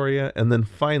and Victoria. And then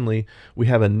finally, we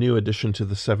have a new addition to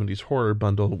the 70s horror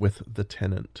bundle with The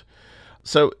Tenant.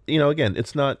 So, again,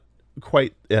 it's not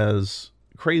quite as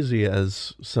crazy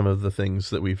as some of the things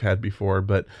that we've had before,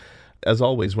 but as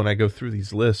always, when I go through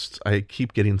these lists, I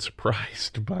keep getting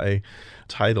surprised by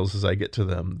titles as I get to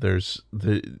them. There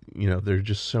are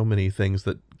just so many things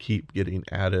that keep getting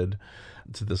added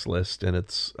to this list, and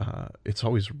it's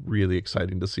always really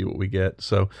exciting to see what we get.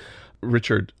 So,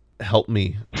 Richard, help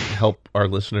our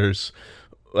listeners.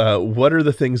 What are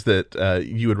the things that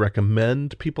you would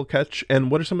recommend people catch,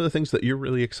 and what are some of the things that you're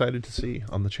really excited to see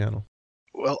on the channel?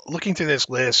 Well, looking through this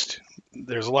list,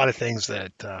 there's a lot of things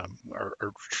that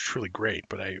are truly great,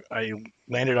 but I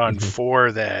landed on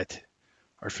 4 that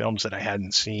are films that I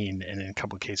hadn't seen, and in a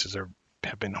couple of cases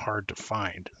have been hard to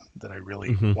find that I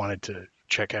really wanted to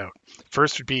check out.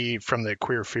 First would be from the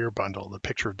Queer Fear bundle, The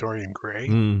Picture of Dorian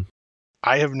Gray.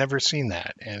 I have never seen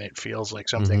that, and it feels like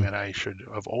something that I should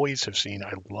have always have seen.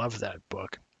 I love that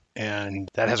book, and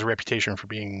that has a reputation for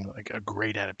being like a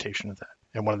great adaptation of that,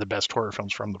 and one of the best horror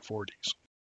films from the 40s.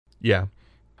 Yeah,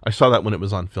 I saw that when it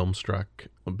was on Filmstruck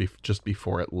just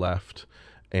before it left,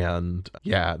 and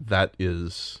yeah, that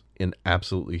is an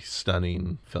absolutely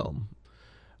stunning film.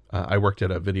 I worked at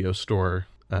a video store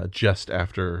just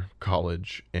after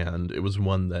college, and it was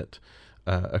one that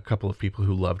a couple of people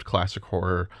who loved classic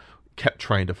horror kept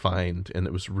trying to find, and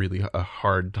it was really a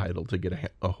hard title to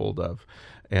get a hold of.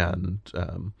 And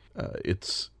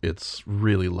it's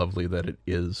really lovely that it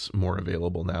is more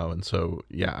available now. And so,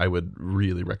 yeah, I would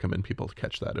really recommend people to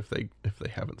catch that if they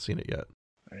haven't seen it yet.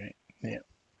 All right. Yeah.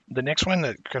 The next one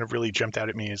that kind of really jumped out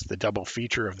at me is the double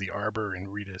feature of The Arbor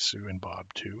and Rita, Sue, and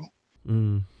Bob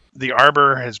 2. The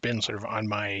Arbor has been sort of on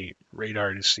my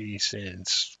radar to see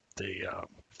since the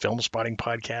Film Spotting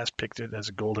podcast picked it as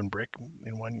a golden brick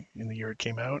in the year it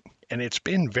came out, and it's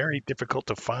been very difficult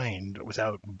to find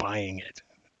without buying it.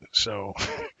 So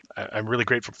I'm really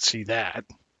grateful to see that.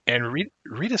 And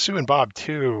Rita, Sue, and Bob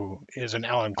 2 is an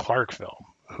Alan Clark film,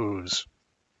 who's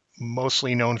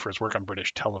mostly known for his work on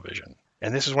British television.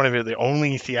 And this is one of the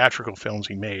only theatrical films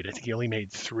he made. I think he only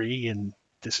made 3, and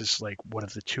this is like one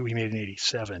of the 2 he made in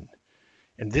 '87.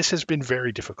 And this has been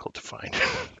very difficult to find.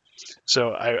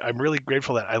 So I'm really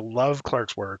grateful that I love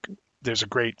Clark's work. There's a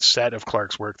great set of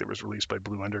Clark's work that was released by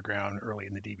Blue Underground early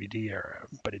in the DVD era,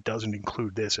 but it doesn't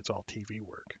include this. It's all TV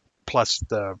work, plus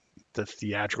the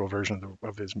theatrical version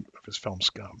of his film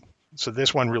Scum. So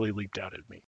this one really leaped out at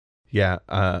me. Yeah,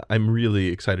 I'm really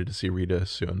excited to see Rita,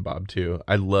 Sue, and Bob too.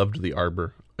 I loved The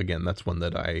Arbor. Again, that's one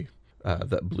that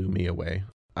that blew me away.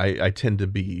 I tend to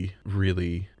be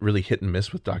really, really hit and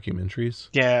miss with documentaries.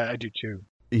 Yeah, I do too.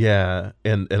 Yeah,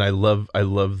 and I love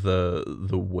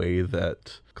the way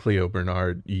that Cleo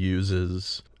Bernard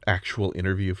uses actual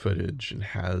interview footage and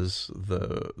has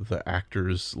the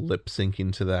actors lip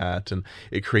syncing to that, and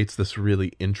it creates this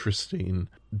really interesting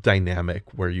dynamic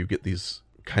where you get these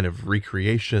kind of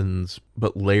recreations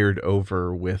but layered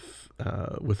over with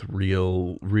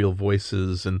real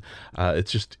voices, and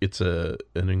it's an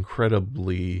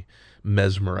incredibly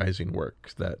mesmerizing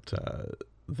work that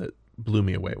blew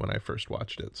me away when I first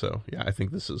watched it. So yeah, I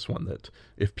think this is one that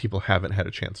if people haven't had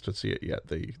a chance to see it yet,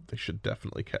 they should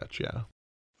definitely catch. Yeah.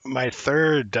 My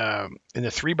third, in the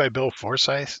 3 by Bill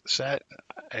Forsyth set,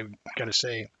 I've got to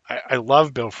say, I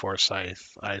love Bill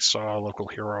Forsyth. I saw Local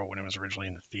Hero when it was originally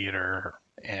in the theater,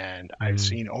 and I've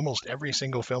seen almost every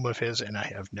single film of his, and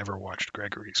I have never watched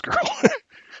Gregory's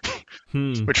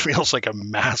Girl, which feels like a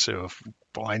massive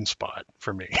blind spot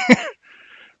for me.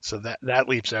 So that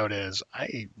leaps out as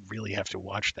I really have to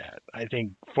watch that. I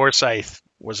think Forsyth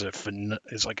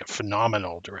is like a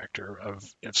phenomenal director of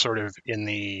sort of in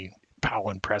the Powell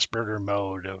and Pressburger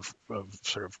mode of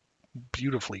sort of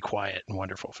beautifully quiet and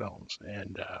wonderful films.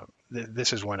 And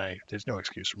this is one there's no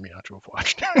excuse for me not to have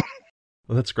watched.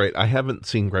 Well, that's great. I haven't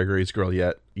seen Gregory's Girl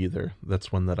yet either.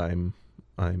 That's one that I'm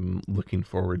looking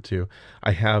forward to.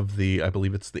 I have I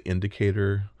believe it's the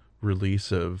Indicator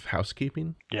release of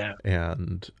Housekeeping. Yeah.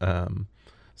 And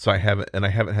so I haven't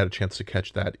had a chance to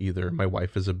catch that either. My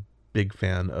wife is a big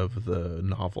fan of the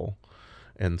novel,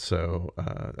 and so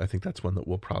I think that's one that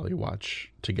we'll probably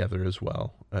watch together as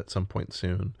well at some point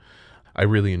soon. I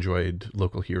really enjoyed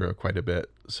Local Hero quite a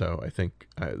bit, so I think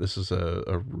this is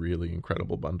a really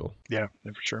incredible bundle. Yeah,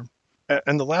 for sure.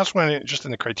 And the last one, just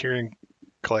in the Criterion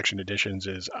Collection editions,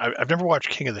 is I've never watched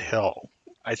King of the Hill.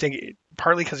 I think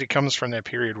partly because it comes from that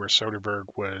period where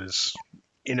Soderbergh was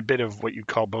in a bit of what you'd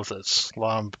call both a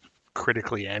slump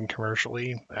critically and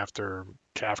commercially after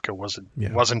Kafka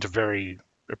wasn't a very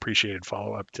appreciated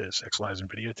follow-up to Sex, Lies, and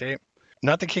Videotape.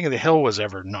 Not that King of the Hill was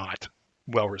ever not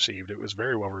well received. It was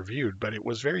very well reviewed, but it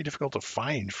was very difficult to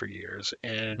find for years.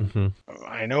 And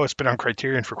I know it's been on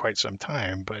Criterion for quite some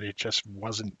time, but it just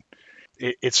wasn't.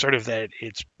 It's sort of that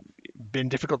it's been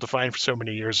difficult to find for so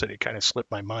many years that it kind of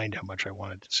slipped my mind how much I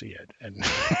wanted to see it. And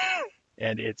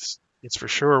and it's for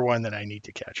sure one that I need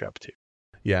to catch up to.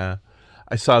 Yeah,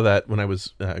 I saw that when I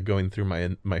was going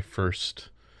through my first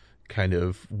kind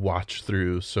of watch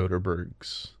through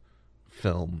Soderbergh's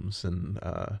films, and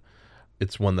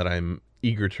it's one that I'm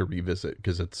eager to revisit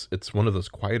because it's one of those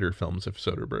quieter films of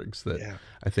Soderbergh's that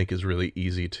I think is really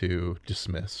easy to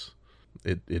dismiss.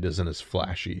 It isn't as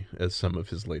flashy as some of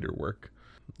his later work.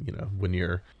 You know, when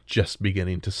you're just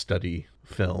beginning to study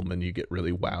film and you get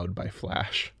really wowed by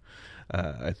flash,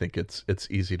 I think it's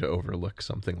easy to overlook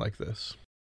something like this.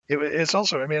 It's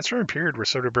also, I mean, it's from a period where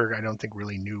Soderbergh, I don't think,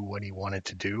 really knew what he wanted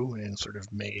to do, and sort of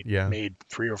made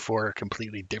 3 or 4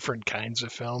 completely different kinds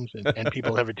of films, and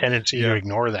people have a tendency to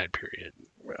ignore that period.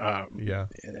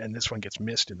 And this one gets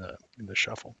missed in the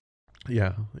shuffle.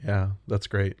 Yeah, that's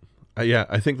great.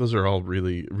 I think those are all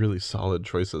really, really solid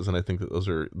choices, and I think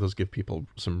that those give people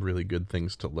some really good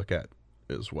things to look at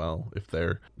as well if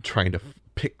they're trying to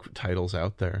pick titles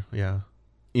out there. Yeah.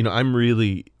 You know, I'm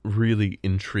really, really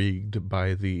intrigued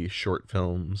by the short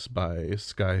films by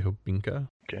Sky Hopinka.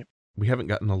 Okay. We haven't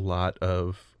gotten a lot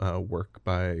of work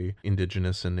by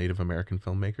Indigenous and Native American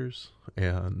filmmakers,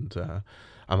 and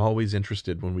I'm always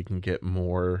interested when we can get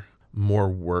more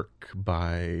work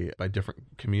by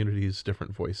different communities,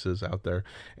 different voices out there,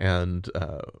 and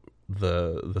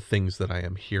the things that I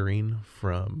am hearing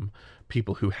from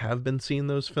people who have been seeing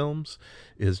those films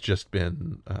is just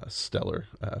been stellar.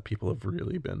 People have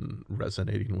really been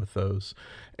resonating with those.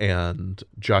 And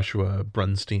Joshua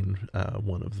Brunstein,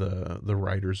 one of the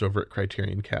writers over at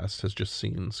Criterion Cast, has just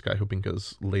seen Sky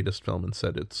Hopinka's latest film and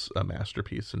said it's a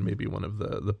masterpiece and maybe one of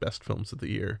the best films of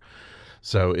the year.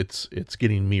 So it's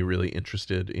getting me really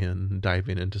interested in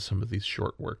diving into some of these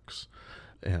short works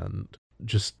and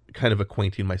just kind of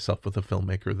acquainting myself with a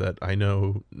filmmaker that I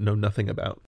know nothing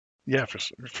about. Yeah, for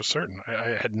certain.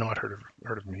 I had not heard of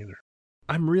him either.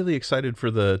 I'm really excited for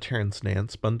the Terrence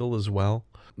Nance bundle as well.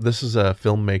 This is a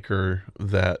filmmaker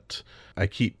that I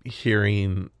keep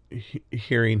hearing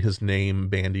his name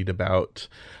bandied about.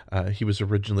 He was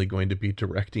originally going to be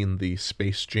directing the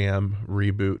Space Jam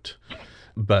reboot,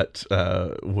 but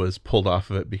was pulled off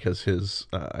of it because his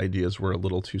ideas were a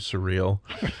little too surreal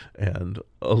and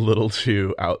a little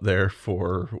too out there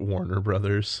for Warner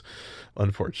Brothers,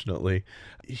 unfortunately.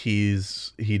 He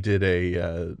did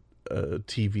a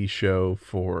TV show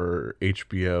for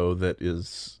HBO that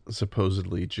is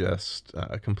supposedly just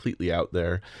completely out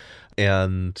there.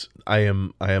 And I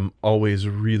am always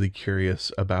really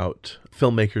curious about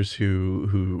filmmakers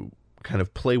who kind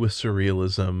of play with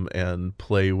surrealism and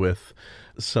play with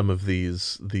some of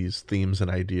these themes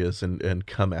and ideas and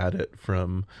come at it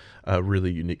from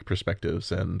really unique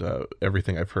perspectives. And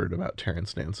everything I've heard about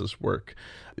Terrence Nance's work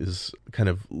is kind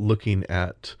of looking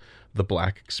at the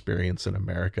Black experience in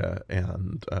America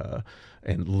and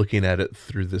looking at it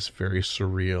through this very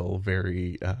surreal,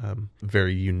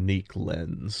 very unique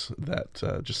lens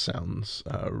that just sounds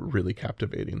really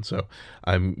captivating. So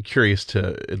I'm curious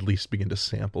to at least begin to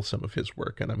sample some of his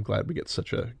work, and I'm glad we get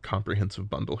such a comprehensive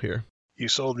bundle here. You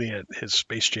sold me at his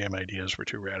Space Jam ideas were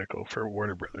too radical for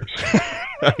Warner Brothers.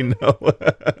 I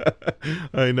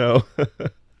know.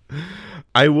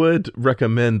 I would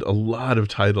recommend a lot of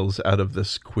titles out of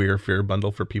this Queer Fear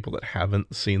bundle for people that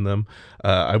haven't seen them.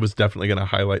 I was definitely going to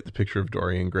highlight The Picture of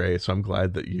Dorian Gray, so I'm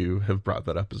glad that you have brought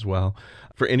that up as well.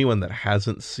 For anyone that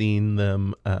hasn't seen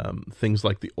them, things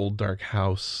like The Old Dark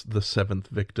House, The Seventh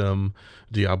Victim,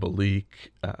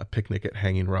 Diabolique, Picnic at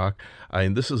Hanging Rock.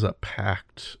 This is a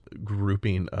packed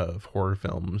grouping of horror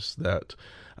films that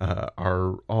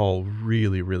are all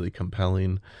really, really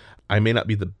compelling. I may not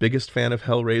be the biggest fan of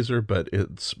Hellraiser, but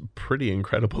it's pretty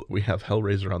incredible that we have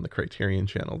Hellraiser on the Criterion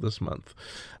Channel this month.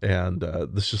 And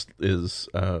this just is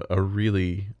a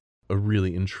really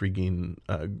intriguing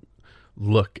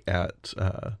look at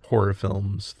horror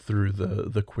films through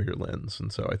the queer lens.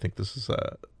 And so I think this is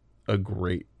a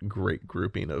great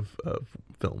grouping of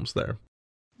films there.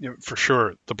 Yeah, for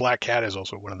sure. The Black Cat is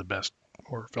also one of the best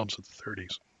horror films of the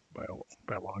 30s by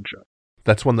a long shot.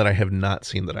 That's one that I have not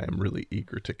seen that I am really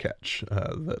eager to catch,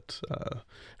 that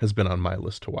has been on my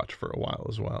list to watch for a while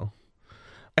as well.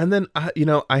 And then,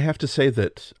 I have to say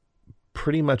that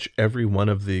pretty much every one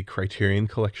of the Criterion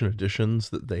Collection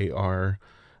editions that they are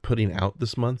putting out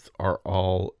this month are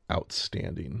all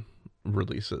outstanding.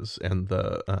 releases, and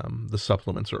the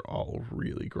supplements are all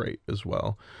really great as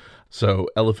well. So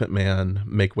Elephant Man,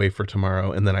 Make Way for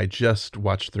Tomorrow, and then I just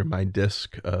watched through my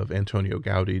disc of Antonio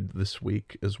Gaudi this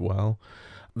week as well.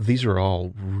 These are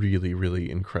all really, really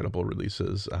incredible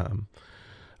releases.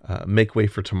 Make Way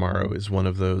for Tomorrow is one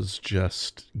of those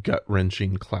just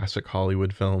gut-wrenching classic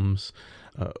Hollywood films.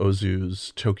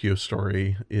 Ozu's Tokyo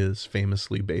Story is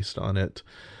famously based on it.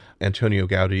 Antonio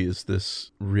Gaudi is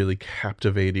this really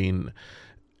captivating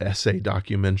essay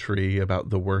documentary about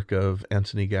the work of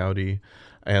Antoni Gaudi.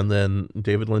 And then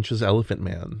David Lynch's Elephant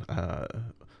Man.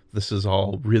 This is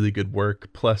all really good work.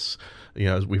 Plus,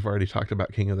 as we've already talked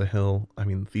about King of the Hill, I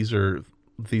mean, these are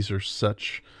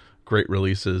such great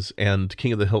releases. And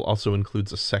King of the Hill also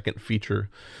includes a second feature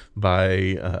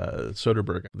by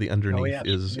Soderbergh. The Underneath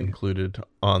is included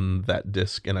on that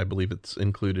disc, and I believe it's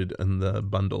included in the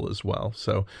bundle as well.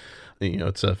 So,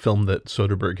 it's a film that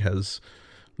Soderbergh has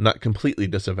not completely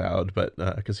disavowed, but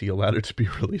because he allowed it to be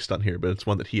released on here, but it's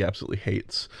one that he absolutely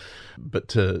hates. But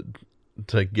to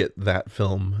get that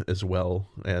film as well,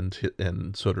 and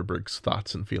Soderbergh's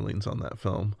thoughts and feelings on that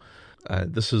film,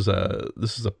 this is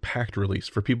a packed release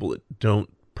for people that don't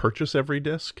purchase every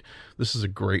disc. This is a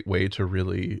great way to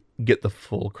really get the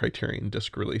full Criterion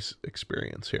disc release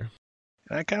experience here.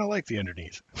 I kind of like The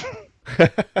Underneath.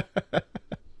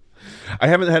 I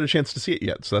haven't had a chance to see it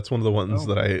yet, so that's one of the ones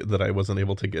that I wasn't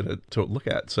able to get to look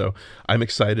at. So I'm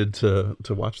excited to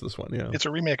watch this one. Yeah, it's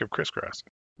a remake of Crisscross.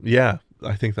 Yeah,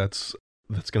 I think that's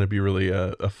going to be really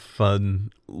a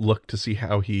fun look to see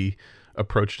how he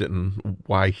approached it and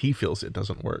why he feels it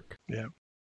doesn't work. Yeah.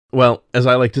 Well, as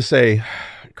I like to say,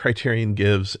 Criterion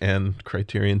gives and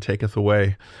Criterion taketh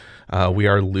away. We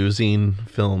are losing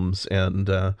films, and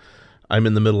I'm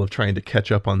in the middle of trying to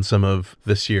catch up on some of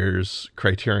this year's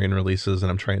Criterion releases, and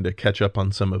I'm trying to catch up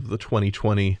on some of the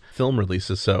 2020 film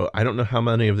releases. So I don't know how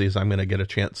many of these I'm going to get a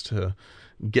chance to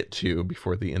get to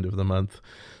before the end of the month.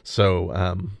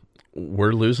 So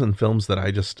we're losing films that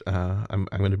I just, I'm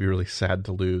going to be really sad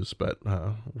to lose, but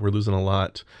we're losing a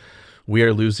lot. We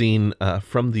are losing,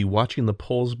 from the Watching the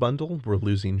Polls bundle, we're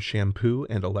losing Shampoo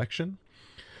and Election.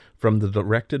 From the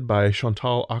Directed by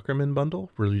Chantal Akerman bundle,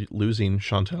 we're losing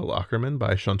Chantal Akerman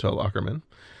by Chantal Akerman.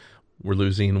 We're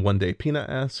losing One Day Pina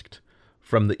Asked.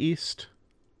 From the East,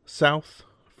 South,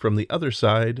 From the Other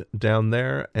Side, Down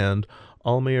There, and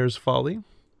Almayer's Folly.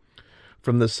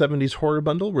 From the 70s horror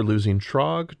bundle, we're losing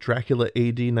Trog, Dracula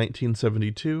AD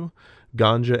 1972,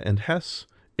 Ganja and Hess,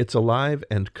 It's Alive,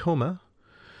 and Coma.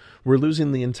 We're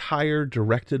losing the entire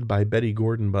Directed by Betty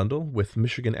Gordon bundle with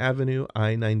Michigan Avenue,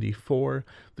 I-94,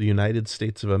 The United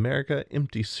States of America,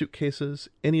 Empty Suitcases,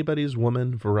 Anybody's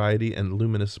Woman, Variety, and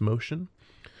Luminous Motion.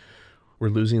 We're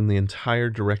losing the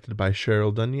entire Directed by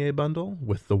Cheryl Dunye bundle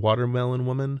with The Watermelon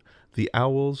Woman, The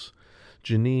Owls,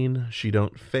 Janine, She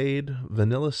Don't Fade,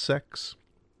 Vanilla Sex,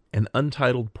 An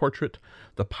Untitled Portrait,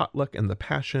 The Potluck and the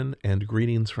Passion, and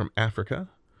Greetings from Africa.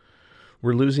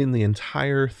 We're losing the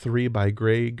entire 3 by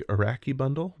Greg Araki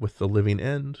bundle with The Living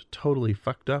End, Totally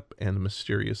Fucked Up, and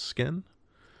Mysterious Skin.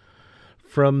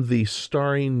 From the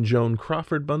starring Joan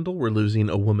Crawford bundle, we're losing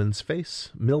A Woman's Face,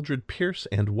 Mildred Pierce,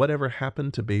 and Whatever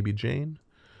Happened to Baby Jane.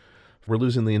 We're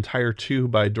losing the entire 2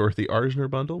 by Dorothy Arzner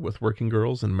bundle with Working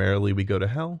Girls and Merrily We Go to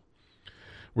Hell.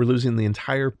 We're losing the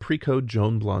entire Pre-Code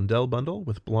Joan Blondell bundle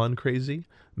with Blonde Crazy,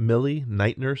 Millie,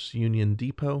 Night Nurse, Union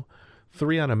Depot,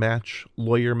 3 on a Match,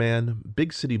 Lawyer Man,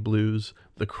 Big City Blues,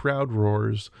 The Crowd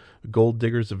Roars, Gold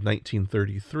Diggers of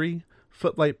 1933,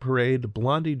 Footlight Parade,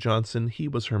 Blondie Johnson, He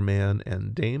Was Her Man,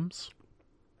 and Dames.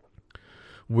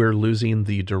 We're losing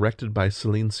the Directed by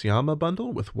Celine Sciamma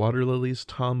bundle with Water Lilies,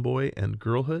 Tomboy, and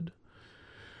Girlhood.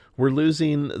 We're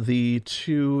losing the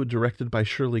 2 Directed by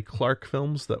Shirley Clark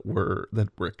films that were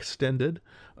extended,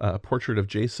 Portrait of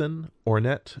Jason,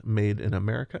 Ornette, Made in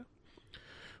America.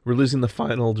 We're losing the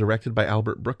final Directed by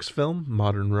Albert Brooks film,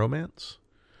 Modern Romance.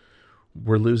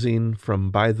 We're losing from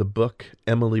By the Book,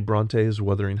 Emily Bronte's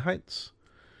Wuthering Heights.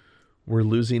 We're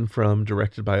losing from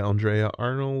Directed by Andrea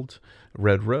Arnold,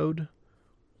 Red Road.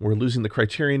 We're losing the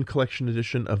Criterion Collection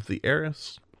edition of The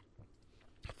Heiress.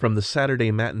 From the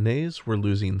Saturday matinees, we're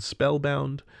losing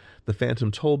Spellbound, The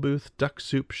Phantom Tollbooth, Duck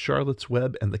Soup, Charlotte's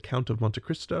Web, and The Count of Monte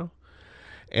Cristo.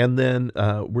 And then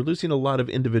we're losing a lot of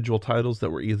individual titles that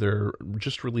were either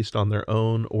just released on their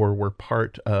own or were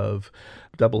part of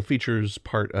double features,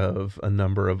 part of a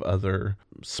number of other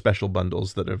special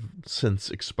bundles that have since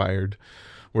expired.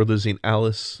 We're losing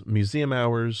Alice, Museum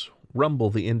Hours, Rumble,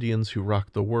 The Indians Who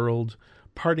Rock the World,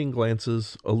 Parting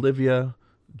Glances, Olivia,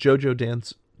 Jojo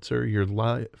Dancer, Your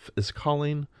Life is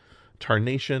Calling,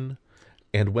 Tarnation,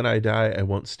 And When I Die I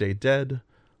Won't Stay Dead,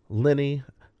 Lenny,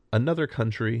 Another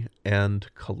Country, and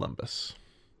Columbus.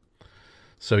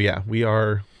 So yeah, we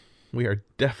are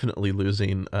definitely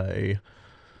losing a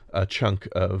chunk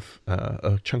of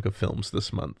films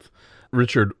this month.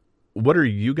 Richard, what are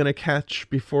you going to catch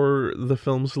before the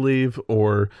films leave,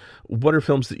 or what are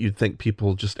films that you'd think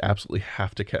people just absolutely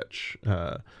have to catch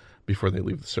before they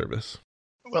leave the service?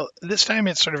 Well, this time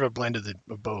it's sort of a blend of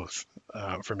both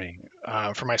for me.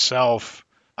 For myself,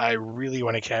 I really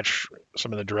want to catch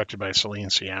some of the directed by Celine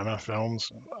Sciamma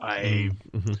films.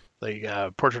 Mm-hmm.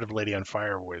 Portrait of a Lady on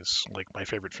Fire was like my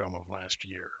favorite film of last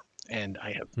year, and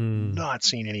I have not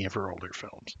seen any of her older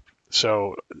films.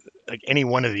 So, like any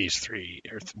one of these three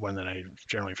are one that I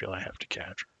generally feel I have to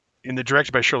catch. In the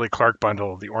directed by Shirley Clarke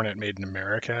bundle, The Ornate Maid in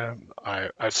America,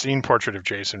 I've seen Portrait of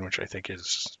Jason, which I think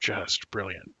is just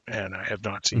brilliant, and I have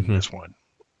not seen this one.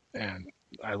 And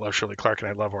I love Shirley Clarke and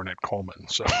I love Ornette Coleman,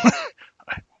 so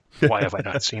why have I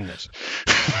not seen this?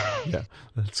 Yeah,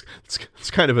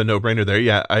 it's kind of a no-brainer there.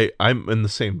 Yeah, I'm in the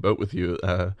same boat with you.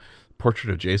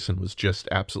 Portrait of Jason was just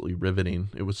absolutely riveting.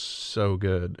 It was so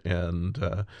good,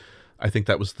 and I think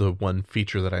that was the one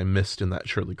feature that I missed in that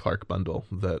Shirley Clarke bundle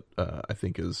that I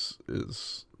think is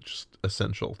just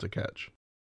essential to catch.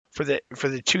 For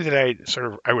the two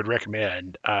that I would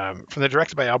recommend, from the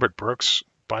directed by Albert Brooks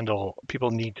bundle,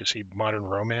 people need to see Modern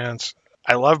Romance.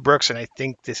 I love Brooks, and I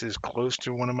think this is close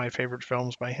to one of my favorite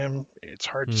films by him. It's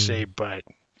hard to say, but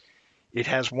it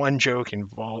has one joke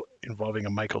involving a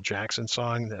Michael Jackson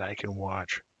song that I can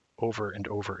watch over and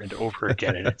over and over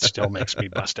again, and it still makes me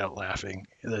bust out laughing.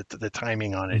 The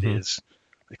timing on it is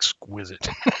exquisite.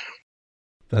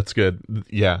 That's good.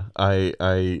 Yeah,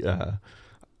 I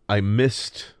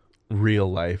missed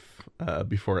Real Life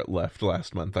before it left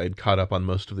last month. I had caught up on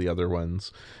most of the other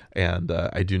ones, and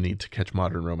I do need to catch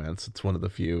Modern Romance. It's one of the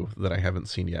few that I haven't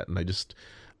seen yet, and I just,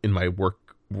 in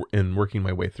working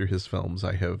my way through his films,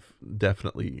 I have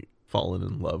definitely fallen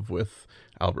in love with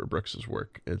Albert Brooks's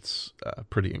work. It's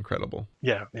pretty incredible.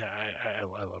 Yeah, I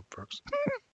love Brooks.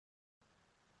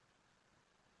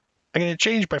 I'm going to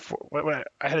change I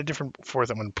had a different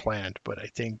fourth one planned, but I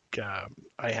think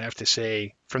I have to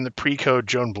say, from the Pre-Code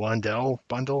Joan Blondell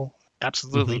bundle,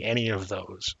 absolutely any of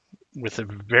those with a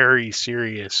very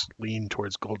serious lean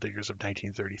towards Gold Diggers of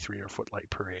 1933 or Footlight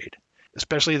Parade.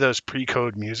 Especially those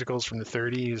Pre-Code musicals from the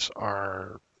 30s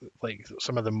are like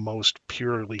some of the most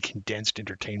purely condensed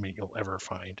entertainment you'll ever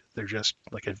find. They're just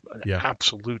like an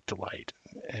absolute delight.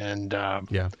 And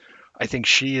I think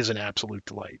she is an absolute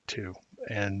delight too.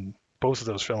 And both of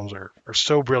those films are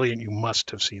so brilliant, you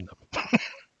must have seen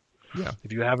them.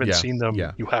 If you haven't seen them,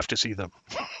 you have to see them.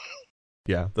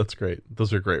 Yeah, that's great.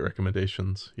 Those are great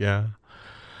recommendations. Yeah.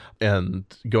 And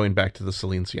going back to the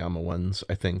Celine Sciamma ones,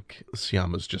 I think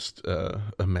Sciamma's just a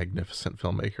magnificent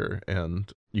filmmaker,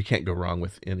 and you can't go wrong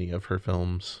with any of her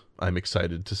films. I'm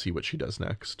excited to see what she does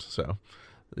next. So,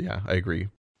 yeah, I agree.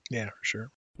 Yeah, for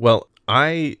sure. Well,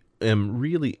 I am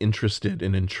really interested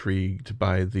and intrigued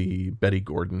by the Betty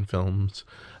Gordon films.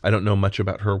 I don't know much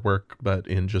about her work, but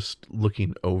in just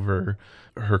looking over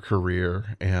her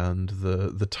career and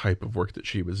the type of work that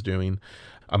she was doing,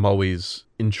 I'm always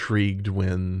intrigued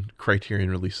when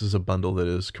Criterion releases a bundle that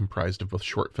is comprised of both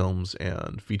short films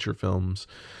and feature films.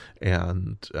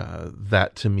 And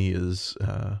that to me is,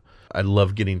 I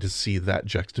love getting to see that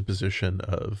juxtaposition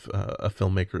of a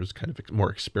filmmaker's kind of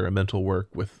more experimental work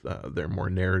with their more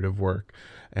narrative work.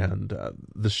 And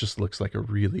this just looks like a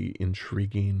really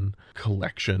intriguing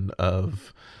collection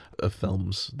of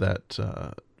films that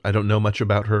I don't know much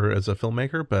about her as a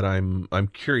filmmaker, but I'm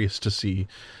curious to see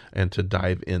and to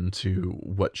dive into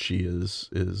what she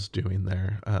is doing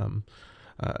there.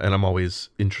 And I'm always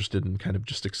interested in kind of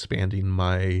just expanding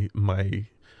my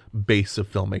base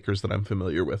of filmmakers that I'm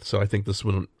familiar with. So I think this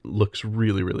one looks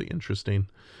really, really interesting.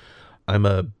 I'm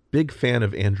a big fan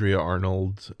of Andrea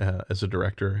Arnold as a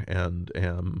director, and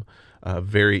am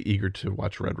very eager to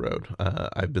watch Red Road.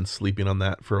 I've been sleeping on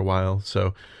that for a while,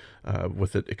 so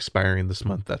with it expiring this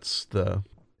month, that's the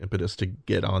impetus to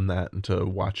get on that and to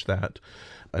watch that.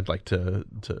 I'd like to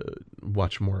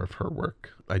watch more of her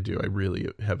work. I do. I really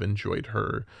have enjoyed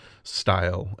her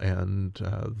style and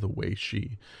the way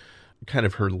she, kind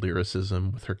of her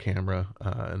lyricism with her camera,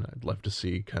 and I'd love to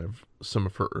see kind of some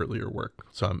of her earlier work.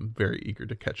 So I'm very eager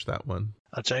to catch that one.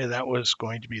 I'll tell you, that was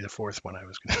going to be the fourth one I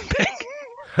was going to pick.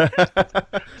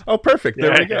 Oh, perfect.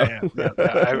 There we go.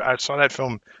 I saw that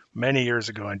film many years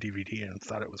ago on DVD and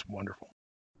thought it was wonderful.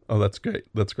 Oh, that's great.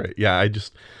 That's great. Yeah,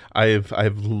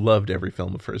 I've loved every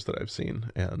film of hers that I've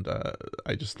seen, and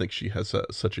I just think she has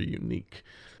such a unique,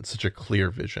 such a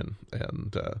clear vision,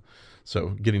 and so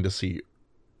getting to see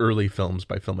early films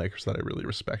by filmmakers that I really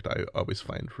respect, I always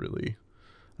find really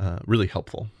really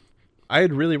helpful.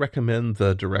 I'd really recommend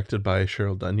the directed by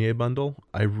Cheryl Dunye bundle.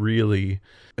 I really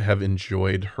have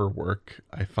enjoyed her work.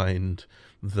 I find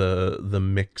the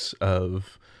mix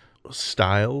of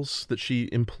styles that she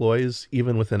employs,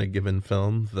 even within a given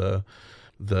film,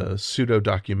 the pseudo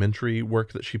documentary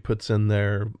work that she puts in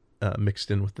there, mixed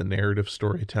in with the narrative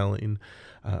storytelling,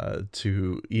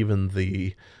 to even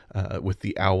the with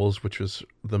the owls, which was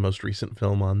the most recent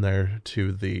film on there,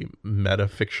 to the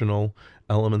meta-fictional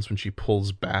elements when she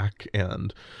pulls back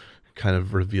and kind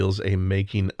of reveals a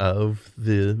making of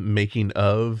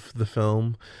the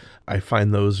film. I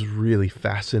find those really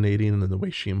fascinating, and the way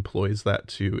she employs that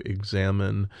to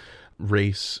examine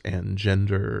race and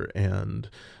gender and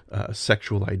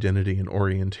sexual identity and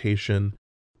orientation.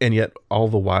 And yet, all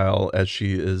the while, as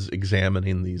she is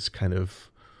examining these kind of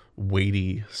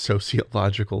weighty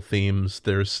sociological themes,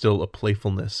 there's still a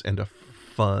playfulness and a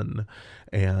fun,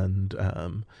 and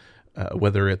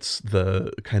whether it's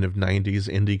the kind of 90s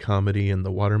indie comedy in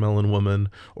The Watermelon Woman,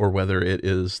 or whether it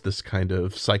is this kind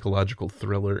of psychological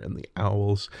thriller in The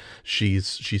Owls,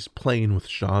 she's playing with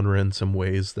genre in some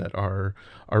ways that are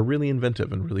really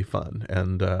inventive and really fun.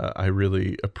 And I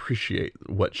really appreciate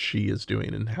what she is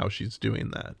doing and how she's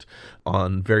doing that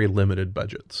on very limited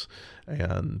budgets.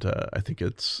 And I think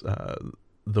it's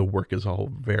the work is all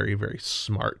very, very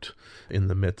smart in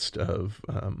the midst of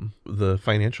the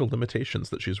financial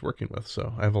limitations that she's working with.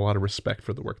 So I have a lot of respect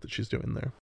for the work that she's doing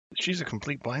there. She's a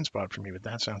complete blind spot for me, but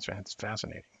that sounds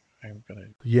fascinating. I'm gonna.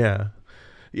 Yeah,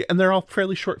 and they're all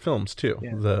fairly short films too.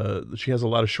 Yeah. She has a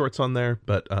lot of shorts on there,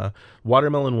 but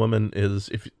Watermelon Woman is,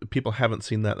 if people haven't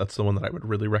seen that, that's the one that I would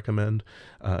really recommend.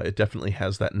 It definitely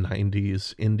has that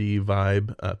 90s indie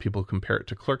vibe. People compare it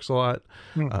to Clerks a lot,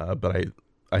 but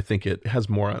I think it has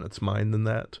more on its mind than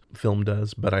that film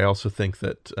does. But I also think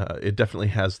that it definitely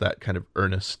has that kind of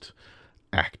earnest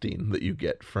acting that you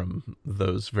get from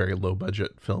those very low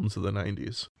budget films of the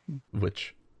 90s,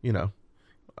 which, you know,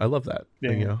 I love that.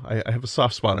 Yeah. You know, I have a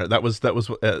soft spot on it. That was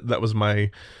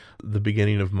the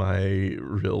beginning of my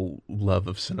real love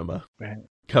of cinema, Right.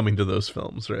 coming to those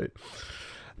films, right?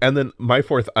 And then my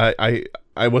fourth, I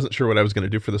wasn't sure what I was going to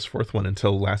do for this fourth one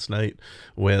until last night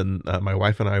when my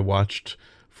wife and I watched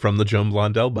from the Joan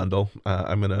Blondell bundle.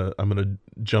 I'm gonna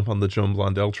jump on the Joan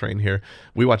Blondell train here.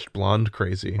 We watched Blonde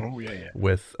Crazy. Oh, yeah.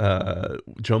 With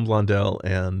Joan Blondell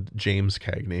and James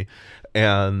Cagney,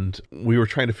 and we were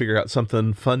trying to figure out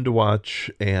something fun to watch,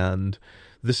 and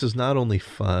this is not only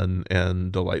fun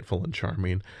and delightful and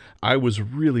charming. I was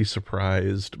really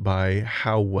surprised by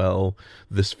how well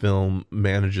this film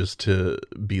manages to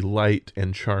be light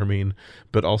and charming,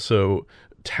 but also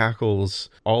tackles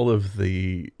all of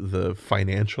the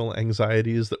financial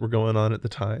anxieties that were going on at the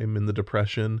time in the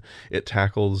Depression. It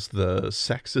tackles the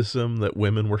sexism that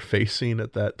women were facing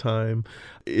at that time.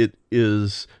 It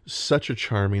is such a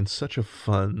charming, such a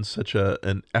fun, such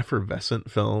an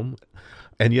effervescent film.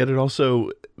 And yet it also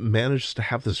managed to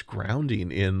have this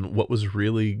grounding in what was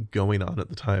really going on at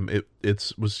the time.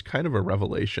 It was kind of a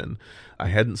revelation. I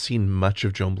hadn't seen much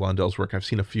of Joan Blondell's work. I've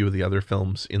seen a few of the other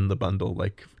films in the bundle,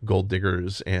 like Gold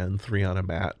Diggers and Three on a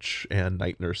Match and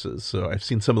Night Nurses. So I've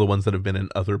seen some of the ones that have been in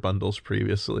other bundles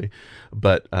previously.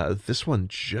 But this one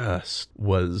just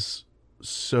was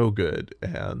so good,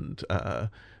 and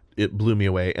it blew me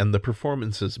away. And the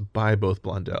performances by both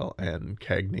Blondell and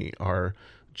Cagney are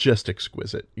just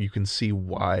exquisite. You can see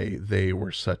why they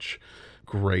were such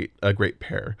a great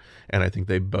pair, and I think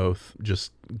they both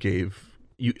just gave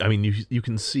you. I mean, you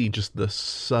can see just these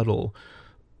subtle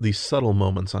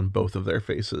moments on both of their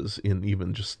faces in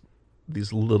even just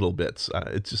these little bits.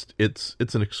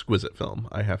 It's an exquisite film.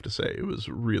 I have to say, it was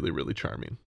really, really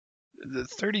charming. The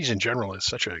 30s in general is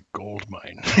such a gold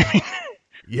mine.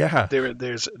 Yeah,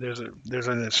 there's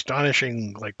an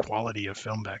astonishing quality of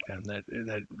film back then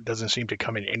that doesn't seem to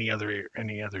come in any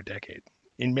other decade.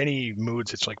 In many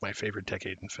moods, it's like my favorite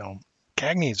decade in film.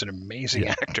 Cagney is an amazing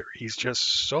actor. He's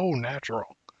just so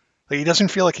natural. He doesn't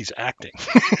feel like he's acting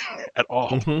at all.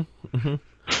 Mm-hmm, mm-hmm.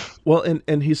 Well,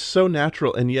 and he's so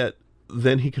natural, and yet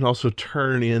then he can also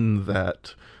turn in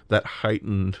that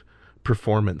heightened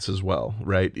performance as well,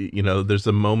 right? You know, there's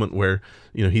a moment where,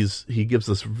 you know, he gives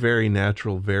this very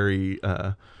natural, very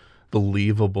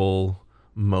believable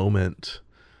moment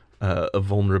of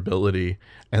vulnerability,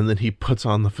 and then he puts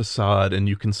on the facade, and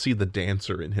you can see the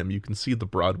dancer in him, you can see the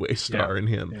Broadway star in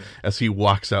him as he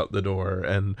walks out the door,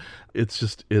 and it's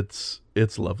just it's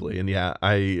lovely. And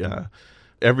I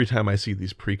every time I see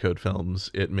these pre-code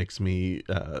films, it makes me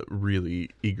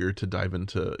really eager to dive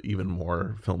into even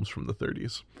more films from the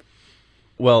 30s.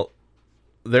 Well,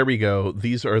 there we go.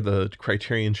 These are the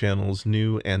Criterion Channel's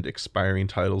new and expiring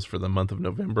titles for the month of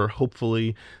November.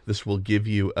 Hopefully, this will give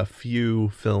you a few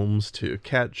films to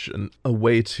catch and a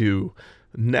way to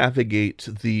navigate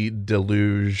the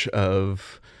deluge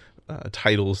of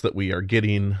titles that we are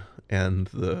getting and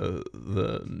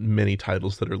the many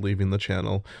titles that are leaving the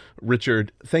channel.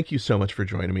 Richard, thank you so much for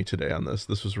joining me today on this.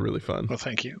 This was really fun. Well,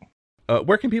 thank you.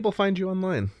 Where can people find you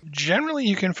online? Generally,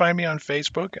 you can find me on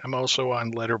Facebook. I'm also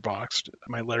on Letterboxd.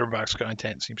 My Letterboxd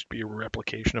content seems to be a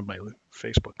replication of my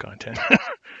Facebook content.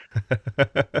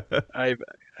 I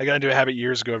got into a habit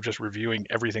years ago of just reviewing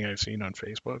everything I've seen on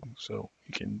Facebook. So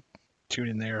you can tune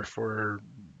in there for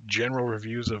general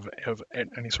reviews of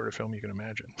any sort of film you can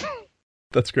imagine.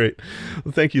 That's great.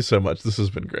 Well, thank you so much. This has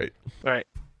been great. All right.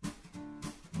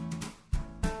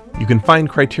 You can find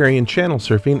Criterion Channel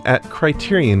Surfing at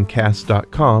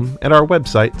CriterionCast.com and our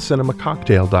website,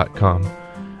 CinemaCocktail.com.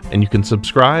 And you can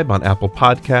subscribe on Apple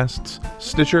Podcasts,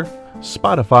 Stitcher,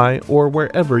 Spotify, or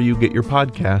wherever you get your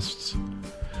podcasts.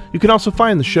 You can also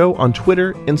find the show on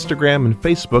Twitter, Instagram, and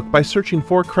Facebook by searching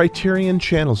for Criterion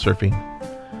Channel Surfing.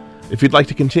 If you'd like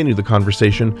to continue the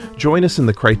conversation, join us in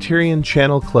the Criterion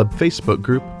Channel Club Facebook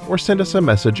group or send us a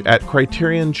message at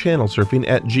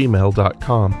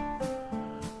CriterionChannelSurfing@gmail.com.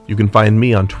 You can find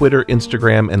me on Twitter,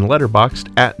 Instagram, and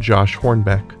Letterboxd at Josh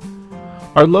Hornbeck.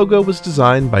 Our logo was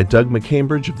designed by Doug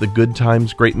McCambridge of the Good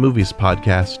Times, Great Movies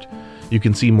podcast. You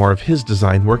can see more of his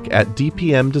design work at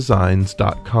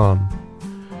dpmdesigns.com.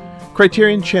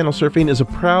 Criterion Channel Surfing is a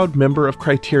proud member of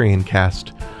Criterion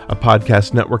Cast, a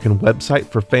podcast network and website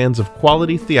for fans of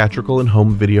quality theatrical and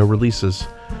home video releases.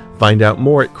 Find out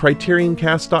more at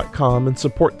CriterionCast.com and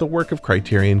support the work of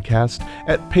Criterion Cast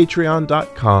at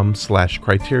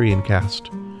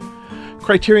Patreon.com/CriterionCast.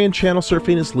 Criterion Channel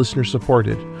Surfing is listener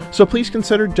supported, so please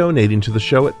consider donating to the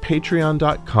show at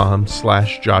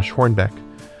Patreon.com/Josh Hornbeck.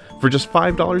 For just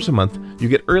 $5 a month, you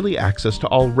get early access to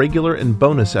all regular and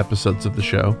bonus episodes of the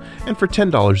show, and for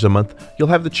 $10 a month, you'll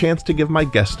have the chance to give my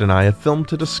guest and I a film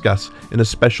to discuss in a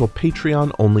special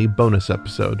Patreon-only bonus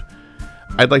episode.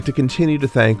 I'd like to continue to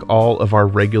thank all of our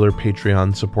regular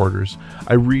Patreon supporters.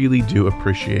 I really do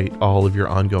appreciate all of your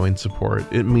ongoing support.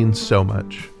 It means so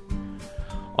much.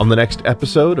 On the next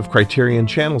episode of Criterion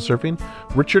Channel Surfing,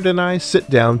 Richard and I sit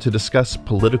down to discuss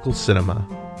political cinema.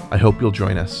 I hope you'll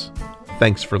join us.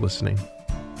 Thanks for listening.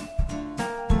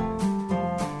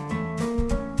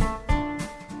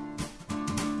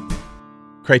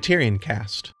 Criterion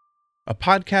Cast, a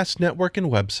podcast network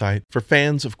and website for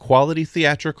fans of quality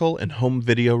theatrical and home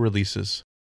video releases.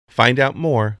 Find out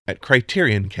more at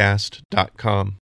CriterionCast.com.